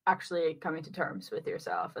actually coming to terms with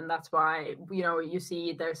yourself. And that's why, you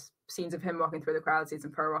see there's scenes of him walking through the crowd, scenes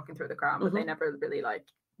of her walking through the crowd, but they never really like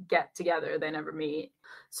get together. They never meet.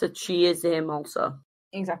 So she is him also.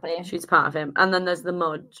 Exactly. She's part of him. And then there's the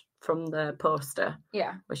mud from the poster.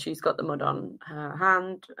 Yeah. Where she's got the mud on her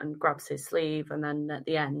hand and grabs his sleeve, and then at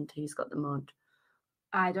the end he's got the mud.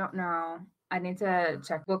 I don't know. I need to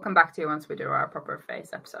check. We'll come back to you once we do our proper face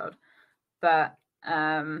episode. But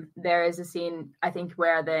there is a scene, I think,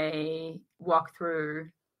 where they walk through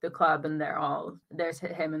the club and there's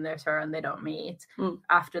him and there's her and they don't meet.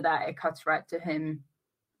 After that, it cuts right to him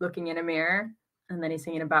looking in a mirror, and then he's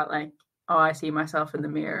singing about like, oh, I see myself in the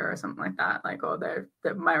mirror or something like that. Like, oh, they're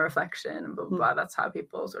my reflection and blah, blah, blah. That's how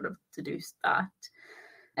people sort of deduce that.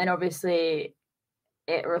 And obviously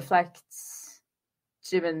it reflects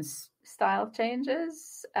Jimin's style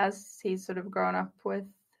changes as he's sort of grown up with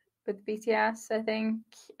BTS. I think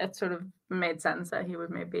it sort of made sense that he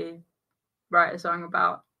would maybe write a song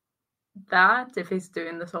about that, if he's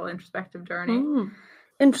doing this whole introspective journey.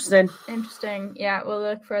 Interesting. Yeah, we'll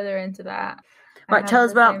look further into that. Right, tell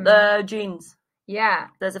us about the genes. Yeah,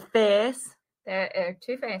 there's a face. There are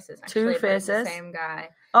two faces, actually. Two faces. The same guy.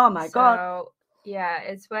 Oh my god. So, yeah,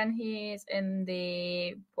 it's when he's in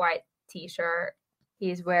the white t-shirt.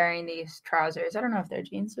 He's wearing these trousers. I don't know if they're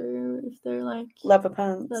jeans or if they're like leather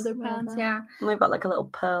pants. Yeah. And they've got like a little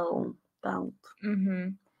pearl belt.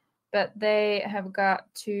 But they have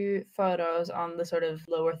got two photos on the sort of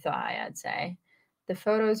lower thigh, I'd say. The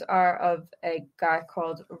photos are of a guy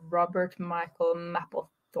called Robert Michael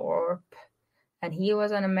Mapplethorpe. And he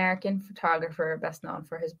was an American photographer best known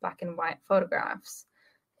for his black and white photographs.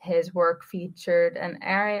 His work featured an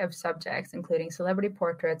array of subjects, including celebrity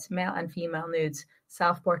portraits, male and female nudes,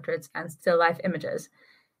 self-portraits, and still life images.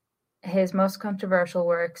 His most controversial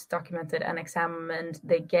works documented and examined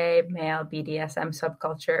the gay male BDSM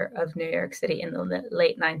subculture of New York City in the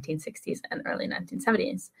late 1960s and early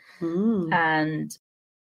 1970s. And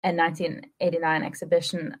a 1989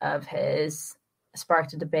 exhibition of his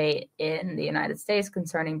sparked a debate in the United States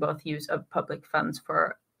concerning both use of public funds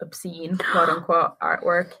for obscene, quote-unquote,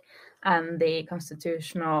 artwork and the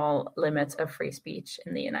constitutional limits of free speech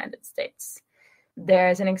in the United States.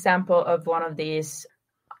 There's an example of one of these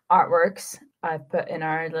artworks I've put in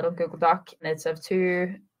our little Google Doc, and it's of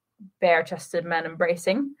two bare-chested men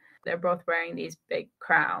embracing. They're both wearing these big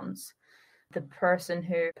crowns. The person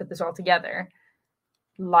who put this all together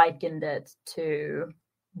likened it to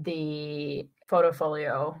the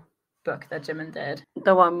photofolio book that Jimin did.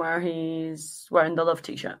 The one where he's wearing the love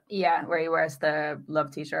t-shirt. Yeah, where he wears the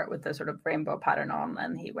love t-shirt with the sort of rainbow pattern on,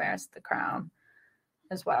 and he wears the crown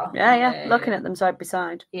as well. Yeah, looking at them side by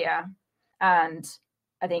side. Yeah, and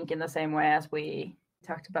I think in the same way as we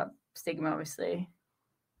talked about stigma, obviously,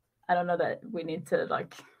 I don't know that we need to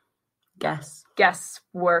like guess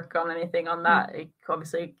work on anything on that.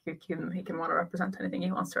 Obviously, he can want to represent anything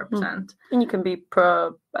he wants to represent. And you can be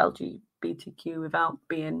pro LGBTQ without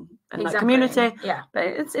being in that community. Yeah. But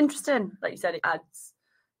it's interesting. Like you said, it adds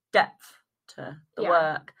depth to the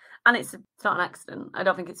work. And it's not an accident. I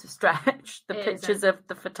don't think it's a stretch. The pictures of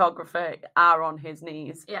the photographer are on his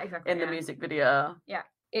knees in the music video. Yeah.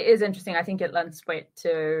 It is interesting. I think it lends weight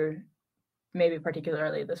to maybe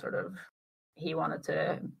particularly the sort of he wanted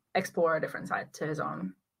to explore a different side to his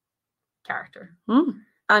own character.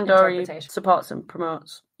 And or supports and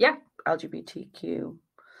promotes LGBTQ.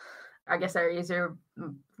 I guess there is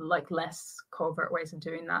like less covert ways of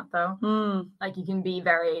doing that though. Like you can be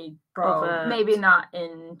very pro, maybe not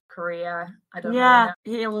in Korea. I don't know. Yeah,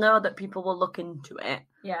 he'll know that people will look into it.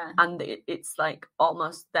 Yeah. And it's like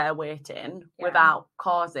almost there waiting without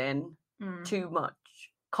causing too much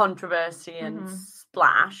controversy and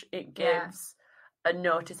splash. It gives a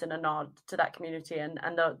notice and a nod to that community and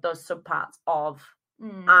those subparts of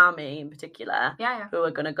ARMY in particular who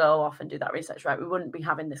are going to go off and do that research, right? We wouldn't be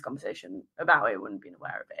having this conversation about it, we wouldn't be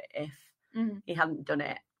aware of it if he hadn't done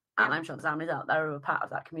it. And I'm sure there's ARMYs out there who are part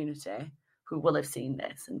of that community who will have seen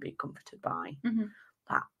this and be comforted by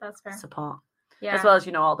That's fair. support. Yeah. As well as,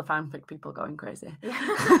 all the fanfic people going crazy.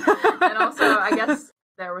 And also, I guess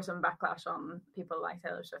there was some backlash on people like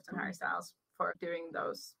Taylor Swift and Harry Styles for doing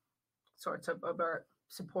those sorts of overt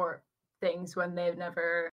support things when they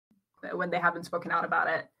haven't spoken out about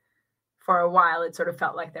it for a while. It sort of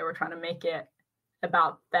felt like they were trying to make it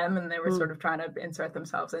about them, and they were sort of trying to insert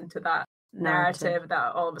themselves into that narrative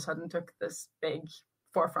that all of a sudden took this big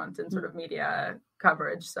forefront in sort of media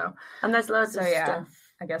coverage. So, and there's loads of stuff.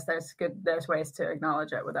 I guess there's ways to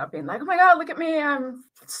acknowledge it without being like, oh my god, look at me, I'm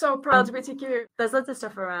so pro LGBTQ. There's loads of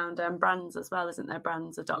stuff around brands as well, isn't there?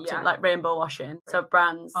 Brands adopting like rainbow washing. So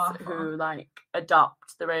brands who like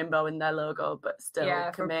adopt the rainbow in their logo but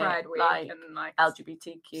still commit Pride Week like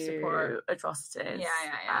LGBTQ support atrocities.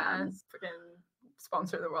 And freaking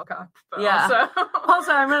sponsor the World Cup. But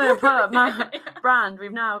also I'm really proud of my brand.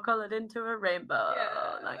 We've now coloured into a rainbow.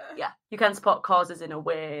 You can support causes in a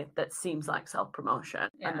way that seems like self-promotion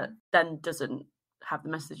and that then doesn't have the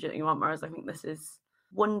message that you want, whereas I think this is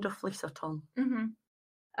wonderfully subtle.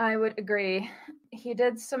 I would agree. He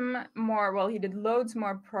did he did loads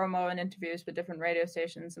more promo and interviews with different radio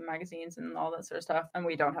stations and magazines and all that sort of stuff. And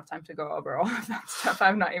we don't have time to go over all of that stuff.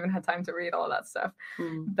 I've not even had time to read all that stuff.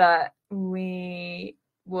 But we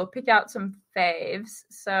will pick out some faves.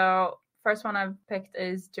 So first one I've picked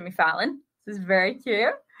is Jimmy Fallon. This is very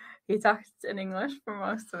cute. He talked in English for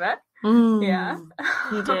most of it. Yeah.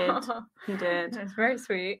 He did. It's very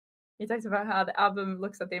sweet. He talked about how the album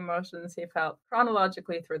looks at the emotions he felt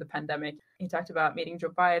chronologically through the pandemic. He talked about meeting Joe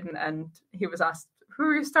Biden, and he was asked, who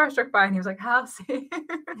were you starstruck by? And he was like, Halsey.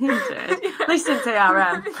 He did. At least didn't say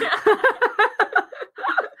RM.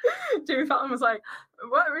 Jimmy Fallon was like,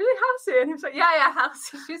 what, really, Halsey? And he was like, yeah,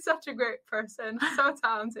 Halsey. She's such a great person, so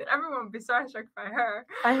talented. Everyone would be starstruck by her.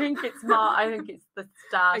 I think it's the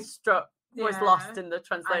starstruck was lost in the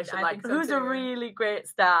translation. I like, think so who's too. a really great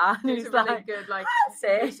star? And Who's he's a really like, good, like,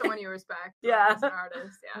 Halsey. who's someone you respect Yeah. as an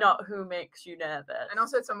artist. Yeah. Not who makes you nervous. And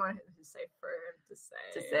also it's someone who's safe for him to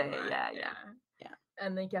say. Yeah.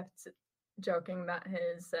 And they kept joking that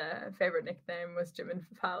his favorite nickname was Jimin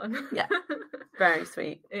Fallon. Yeah. Very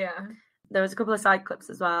sweet. Yeah. There was a couple of side clips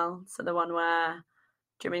as well. So the one where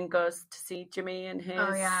Jimin goes to see Jimmy in his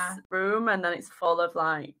room, and then it's full of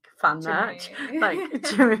like fan merch, like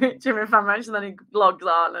Jimmy fan merch, and then he logs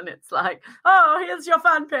on, and it's like, oh, here's your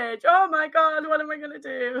fan page. Oh my god, what am I gonna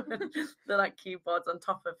do? They're like keyboards on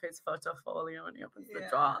top of his photo folio, and he opens the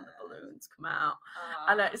drawer, and the balloons come out,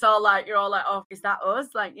 and it's all like, you're all like, oh, is that us?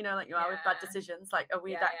 Like, you know, like you are with Bad Decisions, like, are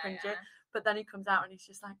we that cringy? Yeah. But then he comes out, and he's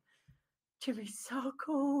just like, Jimmy's so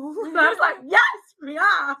cool. And I was like, yes, we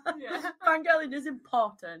are. Yeah. Fangirling is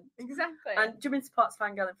important. Exactly. And Jimin supports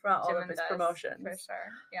fangirling throughout all of his promotions. For sure,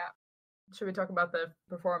 yeah. Should we talk about the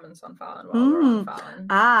performance on Fallon while we're on Fallon?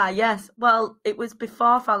 Ah, yes. Well, it was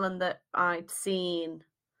before Fallon that I'd seen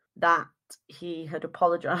that he had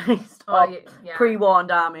apologised or pre-warned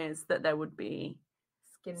armies that there would be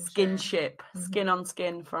skin on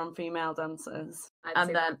skin from female dancers.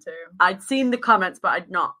 I'd seen the comments, but I'd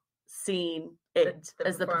not seen it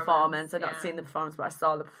as the performance. I'd not seen the performance, but I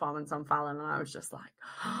saw the performance on Fallon, and I was just like,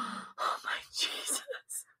 oh my Jesus.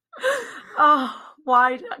 Oh,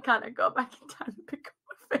 why can't I go back in time and become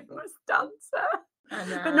a famous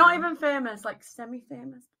dancer? But not even famous, like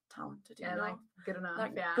semi-famous, talented enough. Like good enough.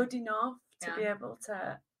 Like good enough to be able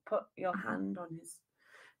to put your hand on his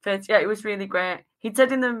face. Yeah, it was really great. He'd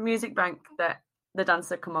said in the music bank that the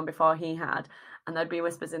dancer had come on before he had, and there'd be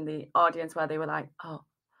whispers in the audience where they were like, oh,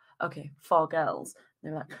 okay, 4 girls.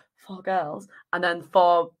 And they were like, 4 girls. And then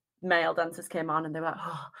 4 male dancers came on, and they were like,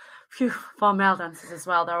 oh, phew, 4 male dancers as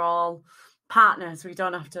well. They're all partners. We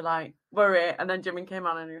don't have to like worry. And then Jimin came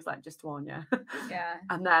on, and he was like, just to warn you. Yeah.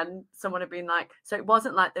 And then someone had been like, so it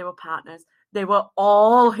wasn't like they were partners. They were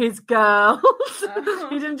all his girls. Oh.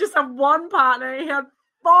 He didn't just have one partner. He had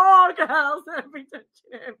 4 girls that would be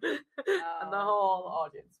touching him. Oh. And the whole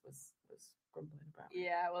audience was grumbling about it.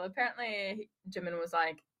 Yeah, well, apparently Jimin was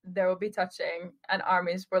like, there will be touching, and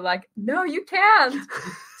armies were like, no, you can't.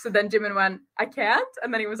 So then Jimin went, I can't,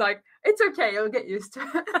 and then he was like, it's okay, you'll get used to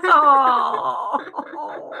it. Oh.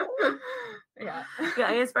 Yeah,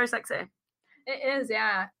 he is very sexy. It is,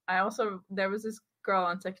 yeah. There was this girl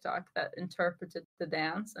on TikTok that interpreted the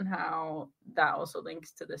dance and how that also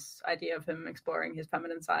links to this idea of him exploring his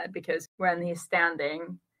feminine side, because when he's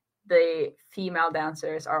standing, the female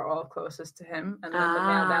dancers are all closest to him, and then the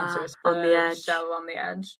male dancers on the edge. Shell on the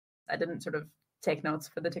edge. I didn't sort of take notes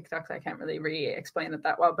for the TikToks. I can't really re-explain it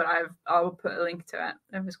that well, but I'll put a link to it.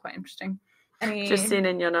 It was quite interesting. Just seen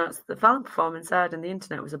in your notes, the Fallon performance aired and the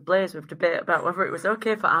internet was ablaze with debate about whether it was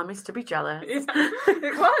okay for armies to be jealous. Yeah,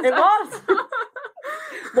 it was. It was.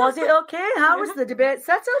 Was it okay? How was the debate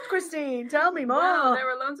settled, Christine? Tell me more. Well, there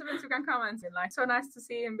were loads of Instagram comments like, so nice to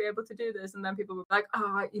see him be able to do this. And then people were like,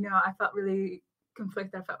 oh, I felt really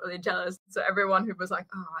conflicted. I felt really jealous. So everyone who was like,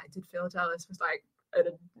 oh, I did feel jealous was like a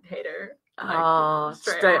hater. Like,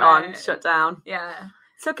 straight on, shut down. Yeah.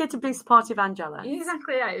 It's okay to be supportive and jealous.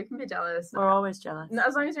 Exactly, yeah. You can be jealous. We're always jealous.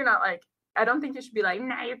 As long as you're not like, I don't think you should be like,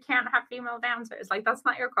 no, you can't have female dancers. Like, that's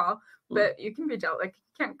not your call. But you can be jealous. Like,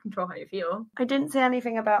 you can't control how you feel. I didn't say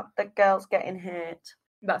anything about the girls getting hate.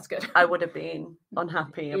 That's good. I would have been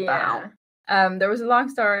unhappy about. There was a long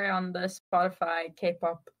story on the Spotify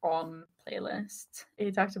K-pop on playlist.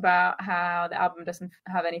 He talked about how the album doesn't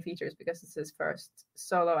have any features because it's his first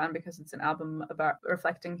solo and because it's an album about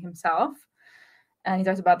reflecting himself. And he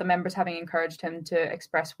talked about the members having encouraged him to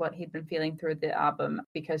express what he'd been feeling through the album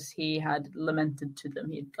because he had lamented to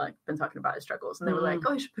them. He'd like been talking about his struggles, and they were like,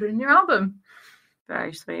 "Oh, you should put it in your album."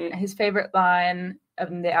 Very sweet. His favorite line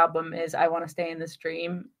of the album is, "I want to stay in this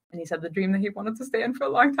dream." And he said the dream that he wanted to stay in for a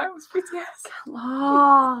long time was BTS.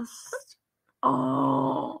 Lost.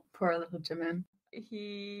 Oh, poor little Jimin.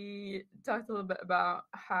 He talked a little bit about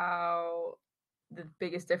how the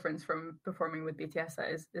biggest difference from performing with BTS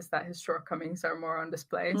is that his shortcomings are more on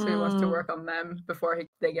display. So he wants to work on them before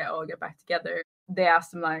they all get back together. They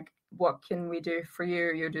asked him, like, what can we do for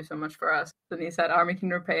you? You do so much for us. And he said, Army can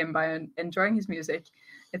repay him by enjoying his music.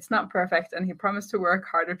 It's not perfect. And he promised to work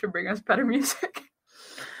harder to bring us better music.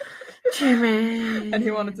 Jimmy. And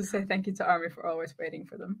he wanted to say thank you to Army for always waiting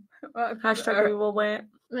for them. Hashtag we will wait.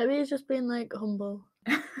 Maybe he's just being like humble.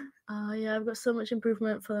 oh yeah, I've got so much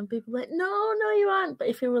improvement for them. People like, no, you aren't. But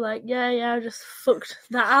if you were like, yeah, I just fucked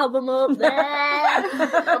that album up there.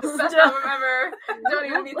 Best album ever. Don't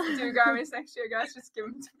even need to do Grammys next year, guys. Just give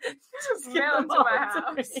them to me. Just mail them to my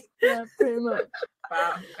house. Yeah, pretty much.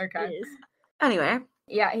 Wow. Okay. Anyway.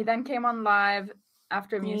 Yeah, he then came on live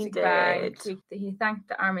after Music Bank. He thanked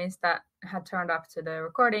the armies that had turned up to the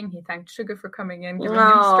recording. He thanked Sugar for coming in, giving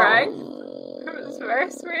him strength. It was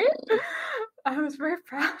very sweet. I was very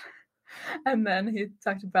proud. And then he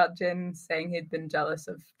talked about Jin saying he'd been jealous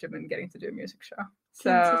of Jimin getting to do a music show.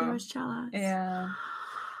 So he was jealous. Yeah.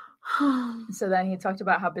 So then he talked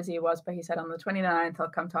about how busy he was, but he said on the 29th he'll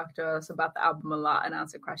come talk to us about the album a lot and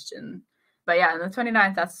answer questions. But yeah, on the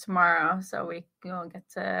 29th, that's tomorrow, so we will get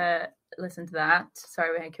to listen to that.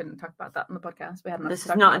 Sorry, we couldn't talk about that on the podcast. We had This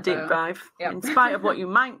is not a deep dive, in spite of what you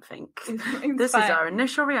might think. This is our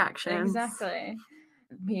initial reaction. Exactly.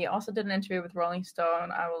 He also did an interview with Rolling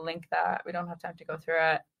Stone. I will link that. We don't have time to go through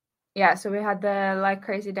it. Yeah, so we had the Like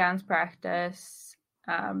Crazy dance practice.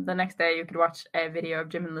 The next day, you could watch a video of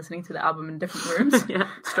Jimin listening to the album in different rooms. Yeah,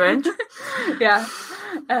 strange. Yeah,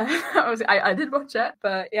 I did watch it,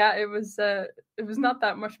 but yeah, it was not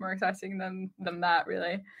that much more exciting than that,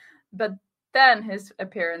 really. But then his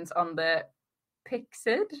appearance on the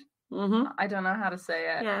Pixid. Mm-hmm. I don't know how to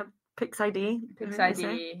say it. Yeah, Pixid.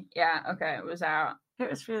 Pixid. Yeah, okay, it was out. It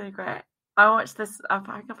was really great. I watched this. I've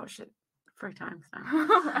watched it 3 times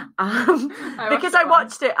now. Because I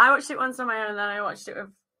watched it. I watched it once on my own, and then I watched it with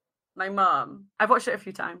my mum. I've watched it a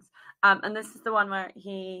few times. And this is the one where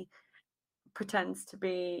he pretends to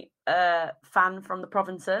be a fan from the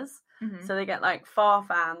provinces. Mm-hmm. So they get like 4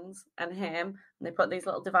 fans and him, and they put these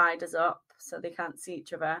little dividers up so they can't see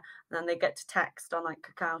each other. And then they get to text on like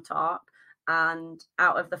Kakao Talk. And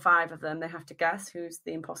out of the 5 of them, they have to guess who's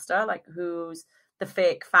the imposter, like who's the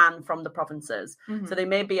fake fan from the provinces. Mm-hmm. So they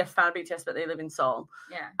may be a fan of BTS, but they live in Seoul.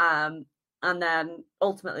 Yeah. And then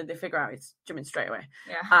ultimately they figure out it's Jimin straight away.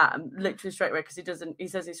 Yeah. Literally straight away, because he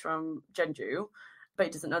says he's from Jeonju, but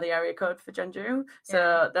he doesn't know the area code for Jeonju.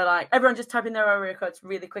 So they're like, everyone just type in their area codes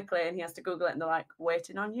really quickly, and he has to Google it, and they're like,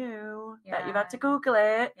 waiting on you. Yeah. That you've had to Google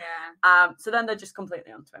it. Yeah. So then they're just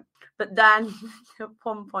completely onto him. But then at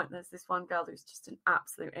one point, there's this one girl who's just an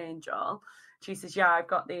absolute angel. She says, yeah, I've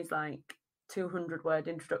got these like 200-word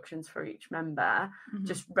introductions for each member,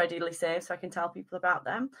 just readily saved so I can tell people about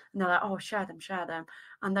them. And they're like, oh, share them.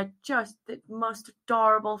 And they're just the most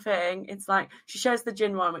adorable thing. It's like, she shares the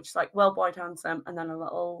Jin one, which is like, well, boy, handsome, and then a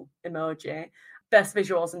little emoji. Best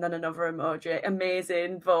visuals, and then another emoji.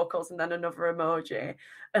 Amazing vocals, and then another emoji.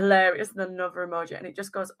 Hilarious, and then another emoji. And it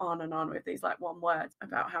just goes on and on with these like one words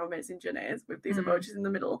about how amazing Jin is, with these emojis in the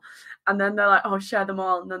middle. And then they're like, oh, share them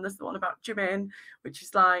all. And then there's the one about Jimin, which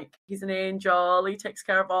is like, he's an angel. He takes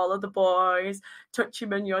care of all of the boys. Touch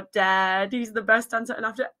him and you're dead. He's the best dancer. And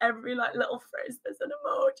after every like little phrase, there's an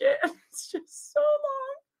emoji. And it's just so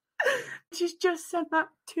long. She's just sent that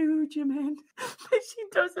to Jimin, but she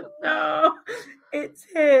doesn't know it's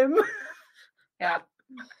him. Yeah,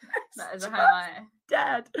 that is a highlight.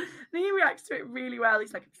 Dead. And he reacts to it really well.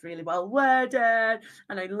 He's like, it's really well worded,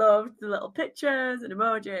 and I loved the little pictures and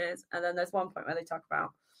emojis. And then there's one point where they talk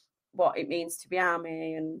about what it means to be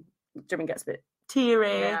ARMY, and Jimin gets a bit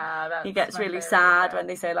teary. Yeah, he gets really sad when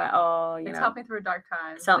they say like, oh, you know, help me through dark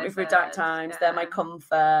times. It's helped me through dark times. They're my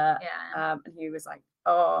comfort. Yeah. And he was like,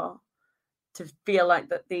 oh, to feel like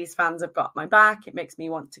that these fans have got my back, it makes me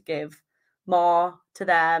want to give more to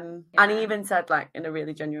them. Yeah. And he even said, like, in a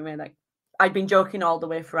really genuine way, like, I'd been joking all the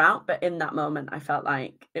way throughout, but in that moment I felt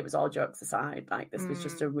like it was all jokes aside, like this was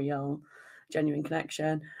just a real genuine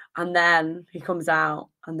connection. And then he comes out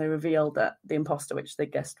and they reveal that the imposter, which they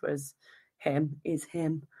guessed was him, is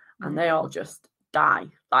him. And they all just die,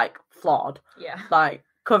 like flawed. Yeah. Like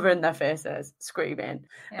covering their faces, screaming.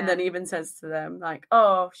 Yeah. And then he even says to them, like,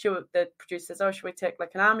 oh, the producer says, oh, should we take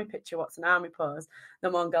like an army picture? What's an army pose?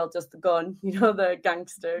 Then one girl does the gun, you know, the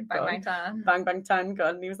gangster bang, gun. bang, tan. Bang, bang, tan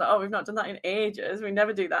gun. And he was like, oh, we've not done that in ages. We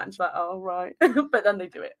never do that. And she's like, oh, right. But then they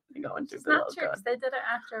do it. They go and do it's the little gun. They did it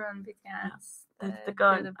after on BTS. The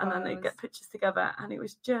gun. And then they get pictures together. And it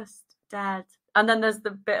was just dead. And then there's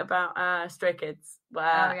the bit about Stray Kids,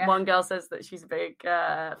 where one girl says that she's a big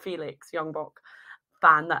Felix Youngbok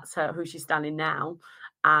fan. That's who she's standing now.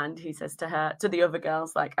 And he says to the other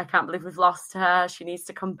girls, like, I can't believe we've lost her. She needs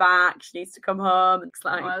to come back. She needs to come home. And it's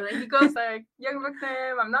like, well, he goes like, Youngbok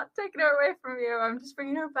name, I'm not taking her away from you. I'm just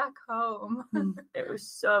bringing her back home. It was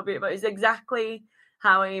so beautiful. It's exactly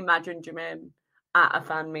how I imagined Jimin at a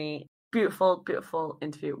fan meet. Beautiful, beautiful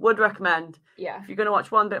interview. Would recommend. Yeah. If you're going to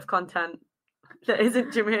watch one bit of content that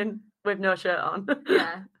isn't Jimin with no shirt on.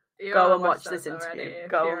 Yeah. Go and watch this interview.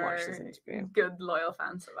 Go and watch this interview. Good, loyal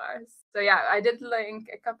fans of ours. So yeah, I did link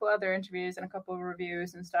a couple other interviews and a couple of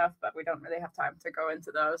reviews and stuff, but we don't really have time to go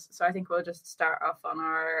into those. So I think we'll just start off on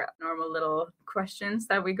our normal little questions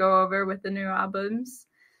that we go over with the new albums.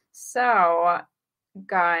 So,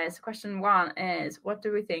 guys, question 1 is, what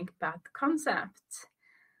do we think about the concept?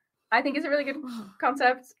 I think it's a really good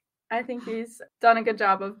concept. I think he's done a good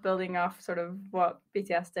job of building off sort of what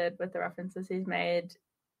BTS did with the references he's made,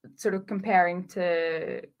 sort of comparing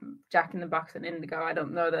to Jack in the Box and Indigo. I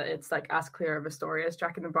don't know that it's like as clear of a story as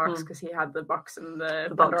Jack in the Box, because he had the box and the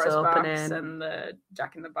Pandora's box and the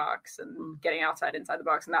Jack in the Box and getting outside inside the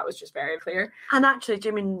box, and that was just very clear. And actually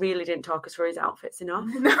Jimin really didn't talk us through his outfits enough.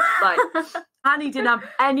 Like, and he didn't have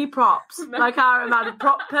any props. No. Like, I had a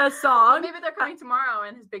prop per song. Well, maybe they're coming tomorrow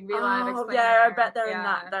in his big V Live explainer. Yeah, I bet they're in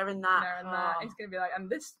that. They're in that. He's gonna be like, and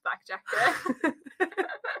this black jacket.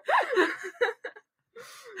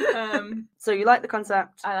 So you like the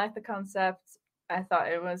concept? I like the concept. I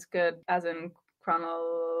thought it was good, as in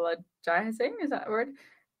chronologizing, is that a word?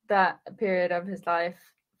 That period of his life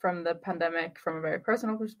from the pandemic from a very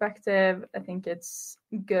personal perspective. I think it's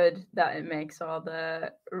good that it makes all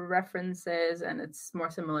the references, and it's more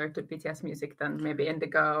similar to BTS music than maybe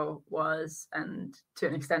Indigo was, and to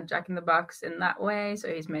an extent Jack in the Box in that way.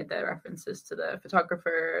 So he's made the references to the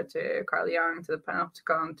photographer, to Carl Jung, to the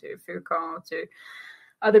Panopticon, to Foucault, to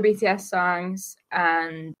other BTS songs,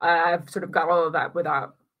 and I've sort of got all of that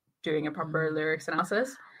without doing a proper lyrics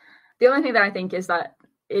analysis. The only thing that I think is that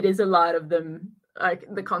it is a lot of them, like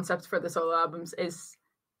the concept for the solo albums is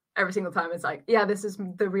every single time it's like, yeah, this is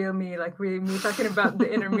the real me, like really me talking about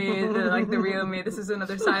the inner me, the real me, this is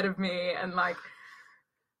another side of me, and like,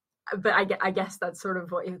 but I guess that's sort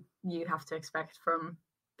of what you have to expect from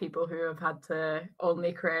people who have had to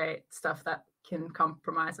only create stuff that can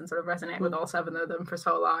compromise and sort of resonate with all 7 of them for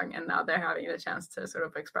so long, and now they're having a chance to sort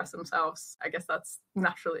of express themselves. I guess that's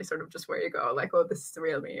naturally sort of just where you go, like, oh, this is the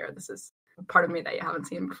real me, or this is part of me that you haven't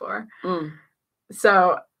seen before.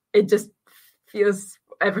 So it just feels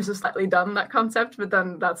ever so slightly done, that concept, but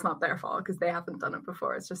then that's not their fault because they haven't done it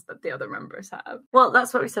before. It's just that the other members have. Well,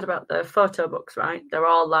 that's what we said about the photo books, right? They're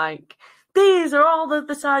all like, these are all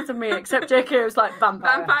the sides of me, except JK was like,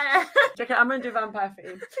 vampire. JK, I'm going to do vampire for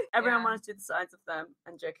you. Everyone wanted to do the sides of them,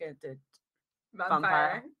 and JK did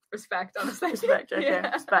vampire. Respect, honestly. Respect,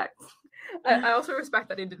 JK, respect. I also respect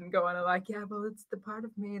that he didn't go on and like, yeah, well, it's the part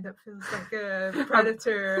of me that feels like a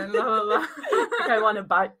predator and la la la. Like, I want to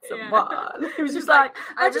bite someone. He was just like,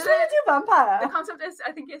 I just want to do vampire. The concept is,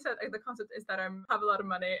 I think he said, the concept is that I have a lot of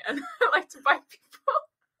money and I like to bite people.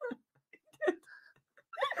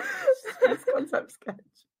 This concept sketch.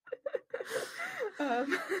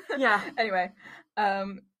 Yeah. Anyway,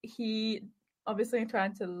 he obviously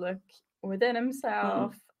trying to look within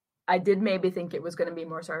himself. I did maybe think it was going to be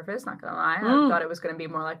more surface, not going to lie. I thought it was going to be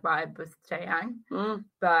more like Vibe with Taeyang.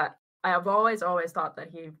 But I have always thought that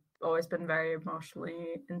he's always been very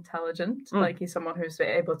emotionally intelligent. Like, he's someone who's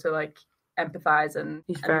able to like empathize, and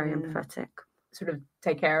he's very empathetic, sort of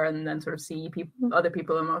take care and then sort of see other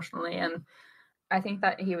people emotionally. And I think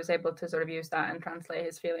that he was able to sort of use that and translate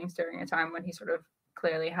his feelings during a time when he sort of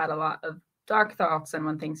clearly had a lot of dark thoughts, and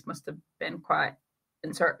when things must have been quite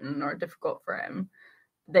uncertain or difficult for him.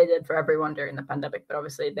 They did for everyone during the pandemic, but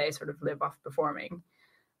obviously they sort of live off performing.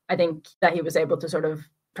 I think that he was able to sort of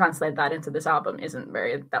translate that into this album isn't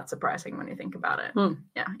that surprising when you think about it.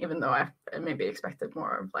 Yeah, even though I maybe expected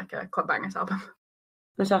more of like a Club Bangers album.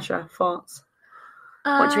 Natasha, thoughts?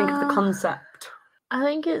 What do you think of the concept? I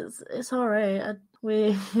think it's all right.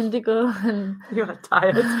 We Indigo and you are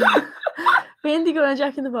tired. We Indigo and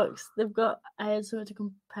Jack in the Box. I had something to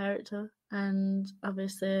compare it to, and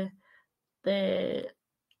obviously they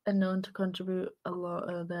are known to contribute a lot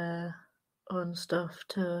of their own stuff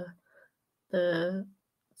to the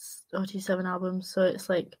OT7 albums. So it's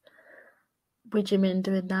like with Jimin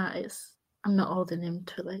doing that, I'm not holding him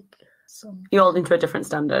to like some. You're holding to a different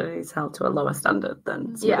standard. He's held to a lower standard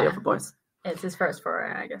than some of the other boys. It's his first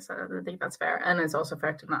foray, I guess. I think that's fair. And it's also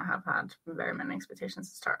fair to not have had very many expectations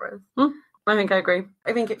to start with. I think I agree.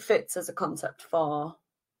 I think it fits as a concept for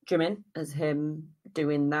Jimin, as him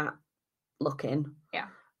doing that, looking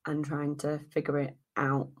and trying to figure it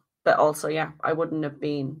out. But also, I wouldn't have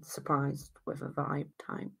been surprised with a Vibe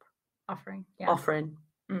type offering. I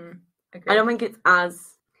don't think it's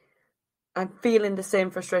as... I'm feeling the same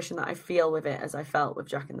frustration that I feel with it as I felt with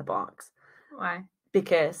Jack in the Box. Why?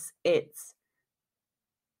 Because it's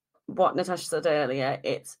what Natasha said earlier.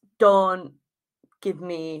 It's don't give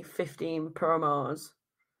me 15 promos,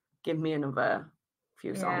 give me another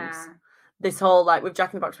few songs. this whole like with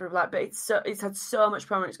Jack in the Box, people like, but it's had so much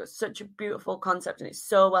prominence, it's got such a beautiful concept, and it's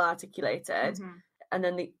so well articulated, and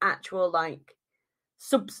then the actual like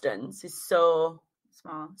substance is so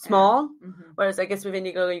small. Whereas I guess with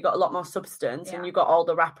Indigo you got a lot more substance, and you got all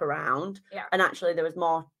the wrap around, and actually there was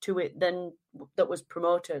more to it than that was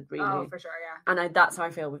promoted, really. Oh, for sure, yeah. And that's how I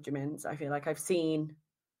feel with Jimin's. I feel like I've seen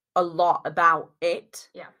a lot about it,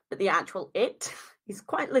 but the actual it is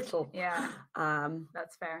quite little.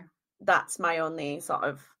 That's fair. That's my only sort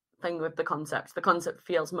of thing with the concept. The concept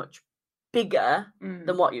feels much bigger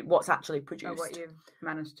than what's actually produced. Or what you've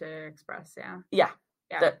managed to express,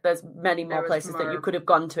 There's many more places that you could have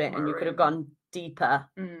gone to it, and you could have gone deeper.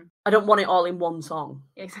 I don't want it all in one song.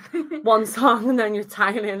 Exactly. One song, and then you're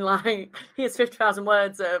tying in like, here's 50,000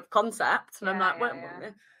 words of concept, and I'm like,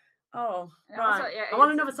 right. Also, I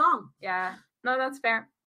want another song. Yeah, no, that's fair.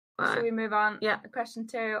 Right. Should we move on? Yeah. Question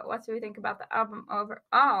 2, what do we think about the album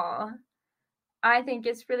overall? I think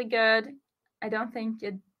it's really good. I don't think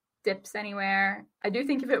it dips anywhere. I do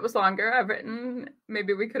think if it was longer, I've written,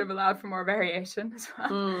 maybe we could have allowed for more variation as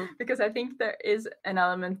well. Because I think there is an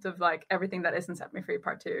element of like everything that isn't Set Me Free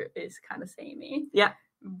Part 2 is kind of samey. Yeah.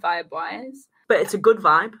 Vibe-wise. But it's a good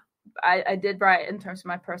vibe. I did write, in terms of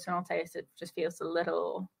my personal taste, it just feels a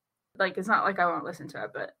little, like, it's not like I won't listen to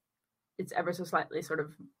it, but it's ever so slightly sort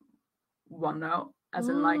of one note, as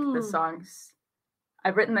in like the songs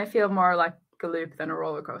I've written, they feel more like a loop than a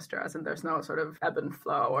roller coaster, as in there's no sort of ebb and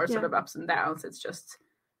flow or sort of ups and downs. It's just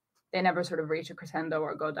they never sort of reach a crescendo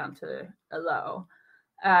or go down to a low,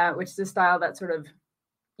 which is a style that sort of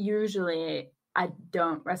usually I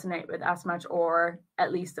don't resonate with as much, or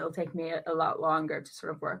at least it'll take me a lot longer to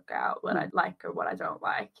sort of work out what I like or what I don't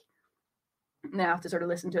like. And I have to sort of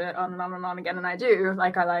listen to it on and on and on again, and I do.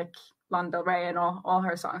 Like, I like Lana Del Rey, and all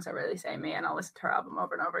her songs are really samey, and I'll listen to her album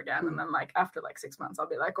over and over again, and then like after like 6 months I'll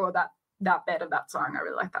be like, oh, that bit of that song, I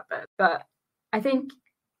really like that bit. But I think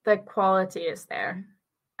the quality is there,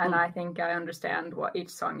 and I think I understand what each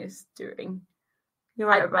song is doing. You're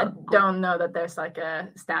right. I don't know that there's like a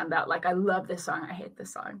standout, like, I love this song, I hate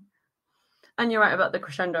this song. And you're right about the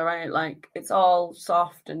crescendo, right? Like, it's all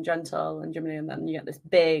soft and gentle and Jimin, and then you get this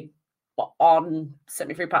big on Set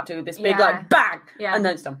Me Free Part 2, this big like bang, and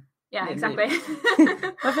then it's done. Yeah, exactly.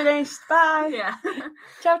 We're finished. Bye. Yeah.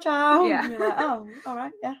 Ciao, ciao. Yeah. And you're like, oh, all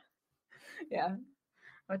right. Yeah. Yeah.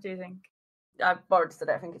 What do you think? I've already said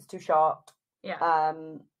it. I think it's too short. Yeah.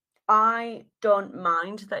 I don't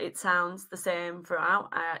mind that it sounds the same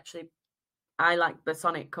throughout. I like the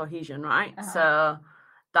sonic cohesion, right? So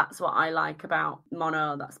that's what I like about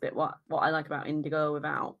Mono. That's a bit what I like about Indigo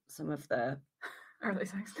without some of the early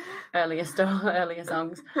songs. earlier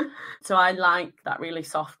songs. So I like that really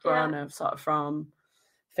soft run of sort of from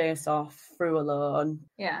Face Off through Alone.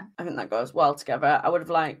 Yeah. I think that goes well together. I would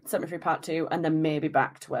have liked Set Me Free Part 2 and then maybe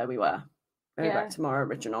back to where we were. Maybe back to more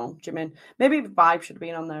original Jimin. Maybe Vibe should have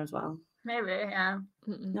been on there as well. Maybe, yeah.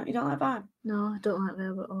 No, you don't like Vibe? No, I don't like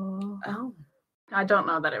Vibe at all. Oh. I don't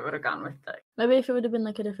know that it would have gone with it. Maybe if it would have been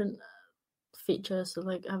like a different feature, so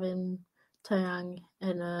like having Taeyang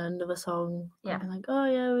in another song, I'd be like, oh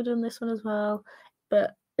yeah, we're doing this one as well.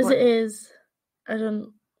 But it is,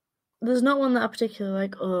 there's not one that I particularly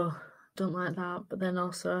like, oh, don't like that, but then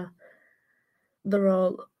also they're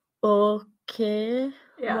all okay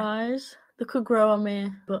wise. They could grow on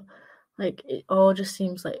me, but like it all just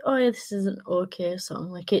seems like, oh yeah, this is an okay song.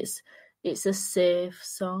 Like it's a safe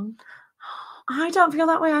song. I don't feel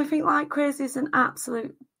that way. I think Like Crazy is an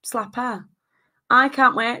absolute slapper. I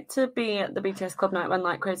can't wait to be at the BTS club night when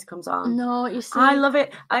Like Crazy comes on. No, you see, I love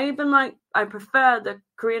it. I prefer the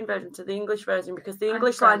Korean version to the English version because the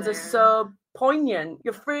English lines are so poignant.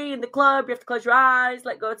 You're free in the club, you have to close your eyes,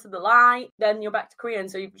 let go to the light, then you're back to Korean.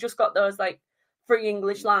 So you've just got those like free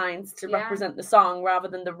English lines to represent the song rather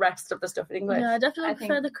than the rest of the stuff in English. Yeah, I definitely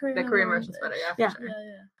prefer the Korean. The Korean version's better, for sure.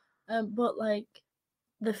 Yeah. But like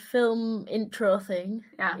the film intro thing,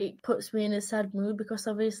 it puts me in a sad mood because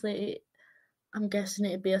obviously I'm guessing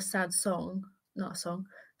it'd be a sad song, not a song,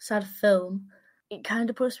 sad film. It kind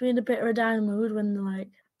of puts me in a bit of a down mood when they're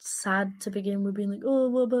like sad to begin with, being like, oh,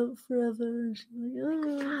 what about Forever? And she's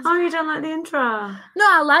like, oh, you don't like the intro? No,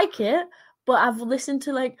 I like it, but I've listened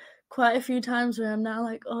to like quite a few times where I'm now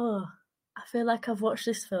like, oh, I feel like I've watched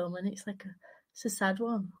this film and it's like it's a sad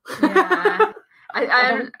one. Yeah.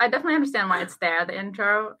 I definitely understand why it's there, the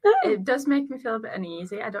intro. It does make me feel a bit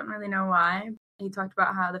uneasy. I don't really know why. He talked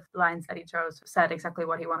about how the lines that he chose said exactly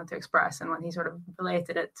what he wanted to express, and when he sort of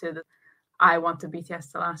related it to the I want the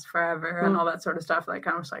BTS to last forever and all that sort of stuff, like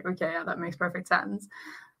I was like, okay, yeah, that makes perfect sense.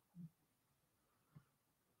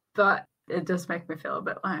 But it does make me feel a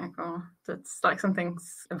bit like, oh, it's like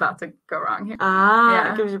something's about to go wrong here.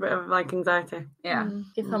 It gives you a bit of like anxiety. Yeah.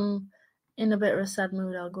 If I'm in a bit of a sad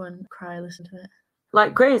mood, I'll go and cry, listen to it.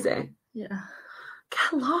 Like crazy? Yeah.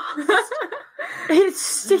 Get lost.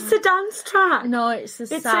 It's a dance track. No, it's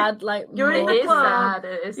sad, like you're in the club.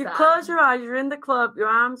 It is you sad. close your eyes, you're in the club, your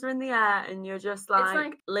arms are in the air, and you're just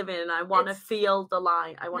like living. And I want to feel the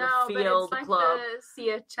light. I want to feel the club. But it's like the See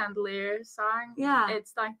a Chandelier song. Yeah.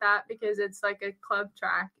 It's like that because it's like a club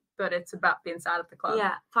track, but it's about being sad at the club.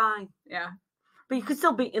 Yeah, fine. Yeah. But you could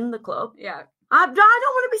still be in the club. Yeah. I don't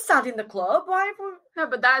want to be sad in the club. Why? No,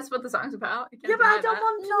 but that's what the song's about. Yeah, but I don't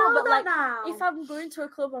want to know that now. If I'm going to a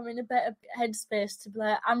club, I'm in a better headspace to be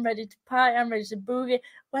like, I'm ready to party, I'm ready to boogie.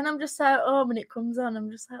 When I'm just at home and it comes on, I'm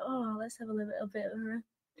just like, oh, let's have a little bit of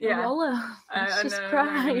a roller. Let's just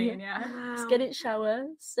cry. Let's get it shower,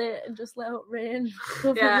 sit and just let it rain.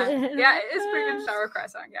 Yeah, it is a pretty good shower cry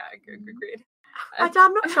song. Yeah, agreed.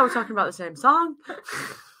 I'm not sure we're talking about the same song.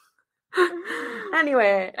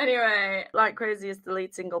 Anyway, Like Crazy is the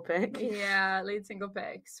lead single pick. Yeah, lead single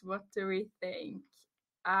picks. What do we think?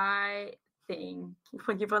 I think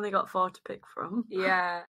when you've only got 4 to pick from.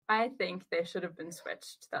 Yeah, I think they should have been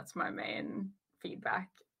switched. That's my main feedback.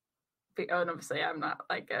 And obviously I'm not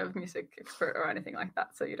like a music expert or anything like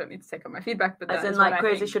that, so you don't need to take on my feedback. But as in, like,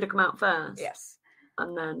 Crazy should have come out first. Yes.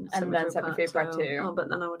 And then Set Me Free Part 2. Oh, but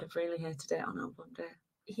then I would have really hated it on album day.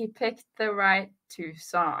 He picked the right 2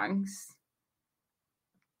 songs,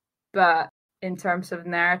 but in terms of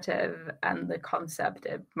narrative and the concept,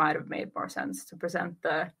 it might have made more sense to present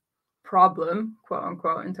the problem, quote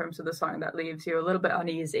unquote, in terms of the song that leaves you a little bit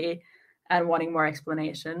uneasy and wanting more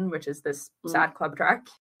explanation, which is this sad club track.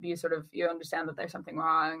 You understand that there's something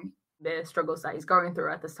wrong, the struggles that he's going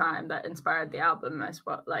through at this time that inspired the album is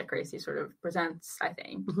what Like Crazy sort of presents, I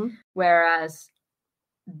think. Whereas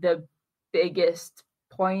the biggest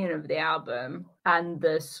point of the album and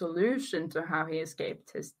the solution to how he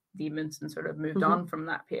escaped his demons and sort of moved on from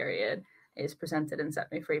that period is presented in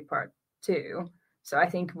Set Me Free Part 2. So I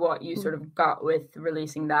think what you sort of got with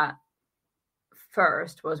releasing that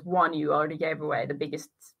first was, one, you already gave away the biggest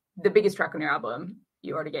track on your album.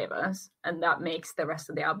 You already gave us, and that makes the rest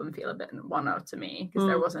of the album feel a bit one note to me because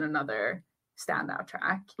there wasn't another standout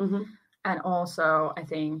track. And also I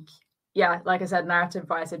think, like I said, narrative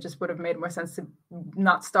wise, it just would have made more sense to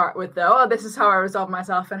not start with this is how I resolved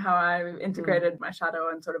myself and how I integrated my shadow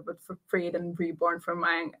and sort of freed and reborn from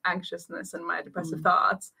my anxiousness and my depressive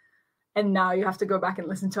thoughts. And now you have to go back and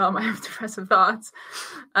listen to all my depressive thoughts.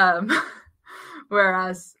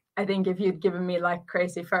 Whereas I think if you'd given me Like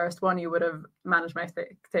Crazy first, one, you would have managed my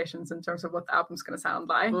expectations in terms of what the album's going to sound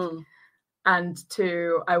like. And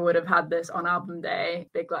 2, I would have had this on album day,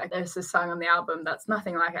 there's this song on the album that's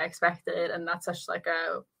nothing like I expected, and that's such like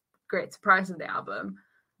a great surprise of the album.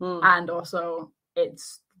 And also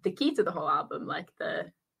it's the key to the whole album, like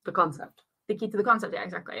the concept. The key to the concept, yeah,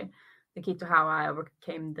 exactly. The key to how I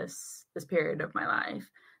overcame this period of my life.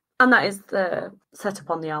 And that is the setup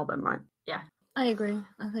on the album, right? Yeah. I agree,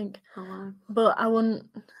 I think. But I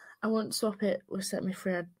wouldn't swap it with Set Me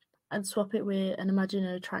Free. I'd swap it with an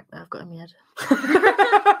imaginary track that I've got in my head.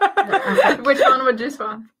 Which one would you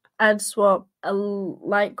swap? I'd swap a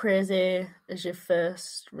Like Crazy as your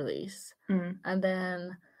first release, and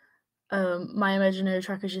then My Imaginary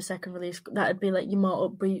Track as your second release. That'd be like your more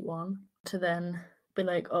upbeat one, to then be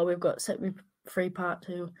like, oh, we've got Set Me Free Part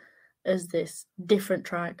 2 as this different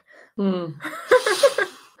track.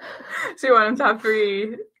 So you want him to have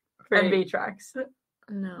three MV tracks?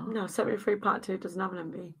 No, Set Me Free Part 2 doesn't have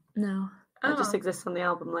an MV. No. It just exists on the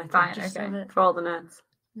album later. Fine, okay. For all the nerds.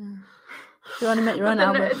 Yeah. You want to make your own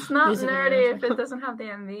album? It's not nerdy if it doesn't have the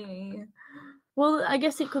MV. Well, I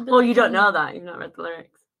guess it could be. Well, you don't know that. You've not read the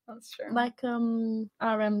lyrics. That's true. Like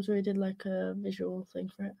RM's, we did like a visual thing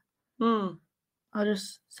for it. I'll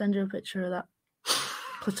just send you a picture of that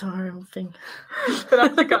Platorum thing.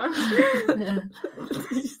 Panopticon. Yeah.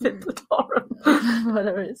 You said Platorum.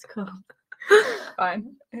 Whatever it's called.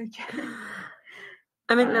 Fine. Okay.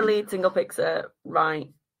 I think the lead single picks are right,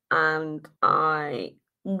 and I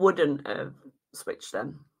wouldn't have switched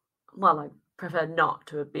them. Well, I prefer not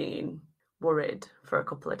to have been worried for a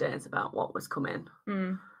couple of days about what was coming.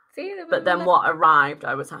 See, but then what arrived,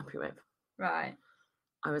 I was happy with. Right.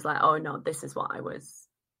 I was like, oh no, this is what I was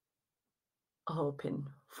hoping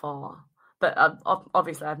for. But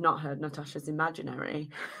obviously, I've not heard Natasha's imaginary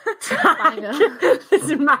banger. This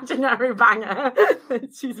imaginary banger that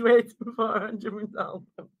she's waiting for on Jimin's album.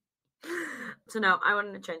 So no, I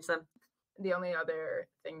wanted to change them. The only other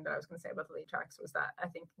thing that I was going to say about the lead tracks was that I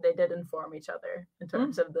think they did inform each other in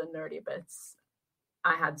terms of the nerdy bits.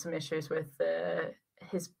 I had some issues with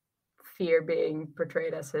his fear being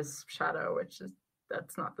portrayed as his shadow,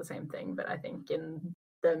 that's not the same thing. But I think in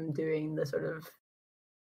them doing the sort of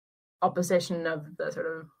opposition of the sort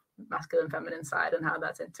of masculine feminine side and how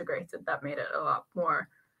that's integrated, that made it a lot more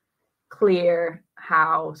clear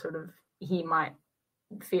how sort of he might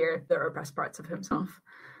fear the repressed parts of himself,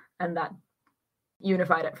 and that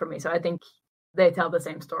unified it for me. So I think they tell the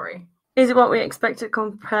same story. Is it what we expected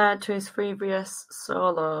compared to his previous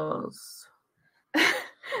solos?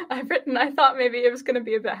 I thought maybe it was going to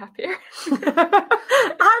be a bit happier.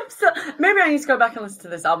 Maybe I need to go back and listen to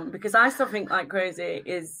this album, because I still think Like Crazy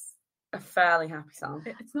is a fairly happy song.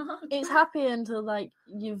 It's not. It's happy until like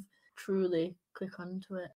you've truly click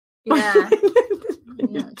onto it. Yeah.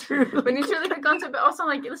 Truly. When you truly click onto it, but also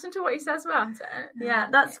like listen to what he says about it. Yeah,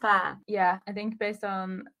 that's fair. Yeah, I think based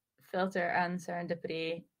on Filter and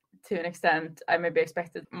Serendipity, to an extent, I maybe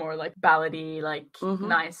expected more like ballady, like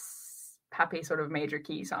nice, happy sort of major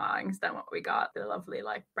key songs than what we got. The lovely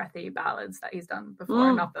like breathy ballads that he's done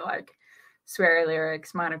before, not the like sweary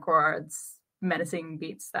lyrics, minor chords, menacing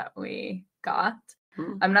beats that we got.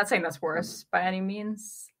 I'm not saying that's worse by any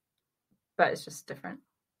means, but it's just different.